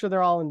 I'll make sure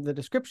they're all in the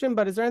description.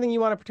 But is there anything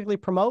you want to particularly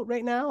promote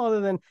right now, other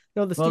than,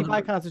 the Steve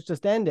Vai concert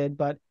just ended,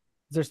 but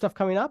is there stuff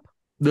coming up?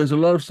 There's a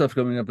lot of stuff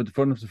coming up, but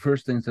one of the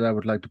first things that I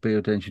would like to pay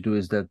attention to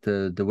is that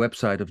the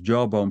website of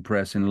Jawbone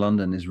Press in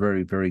London is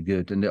very, very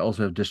good. And they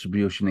also have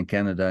distribution in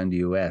Canada and the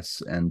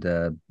US. And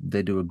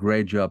they do a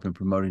great job in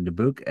promoting the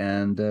book.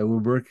 And we're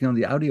working on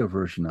the audio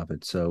version of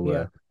it.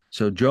 So,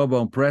 so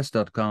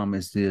jawbonepress.com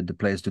is the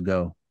place to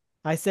go.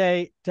 I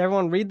say to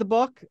everyone, read the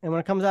book. And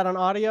when it comes out on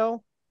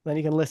audio, then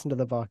you can listen to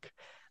the book.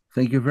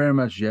 Thank you very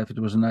much, Jeff. It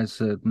was a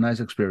nice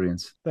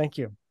experience. Thank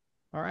you.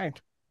 All right.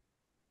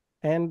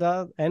 And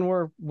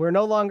we're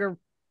no longer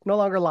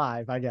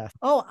live, I guess.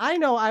 Oh, I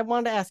know. I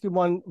wanted to ask you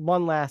one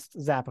last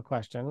Zappa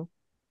question.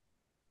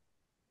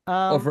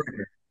 Off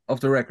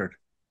the record.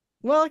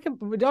 Well, it can,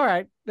 all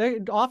right.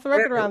 Off the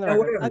record or on the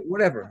record?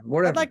 Whatever.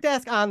 I'd like to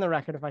ask on the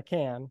record if I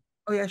can.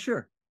 Oh yeah,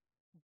 sure.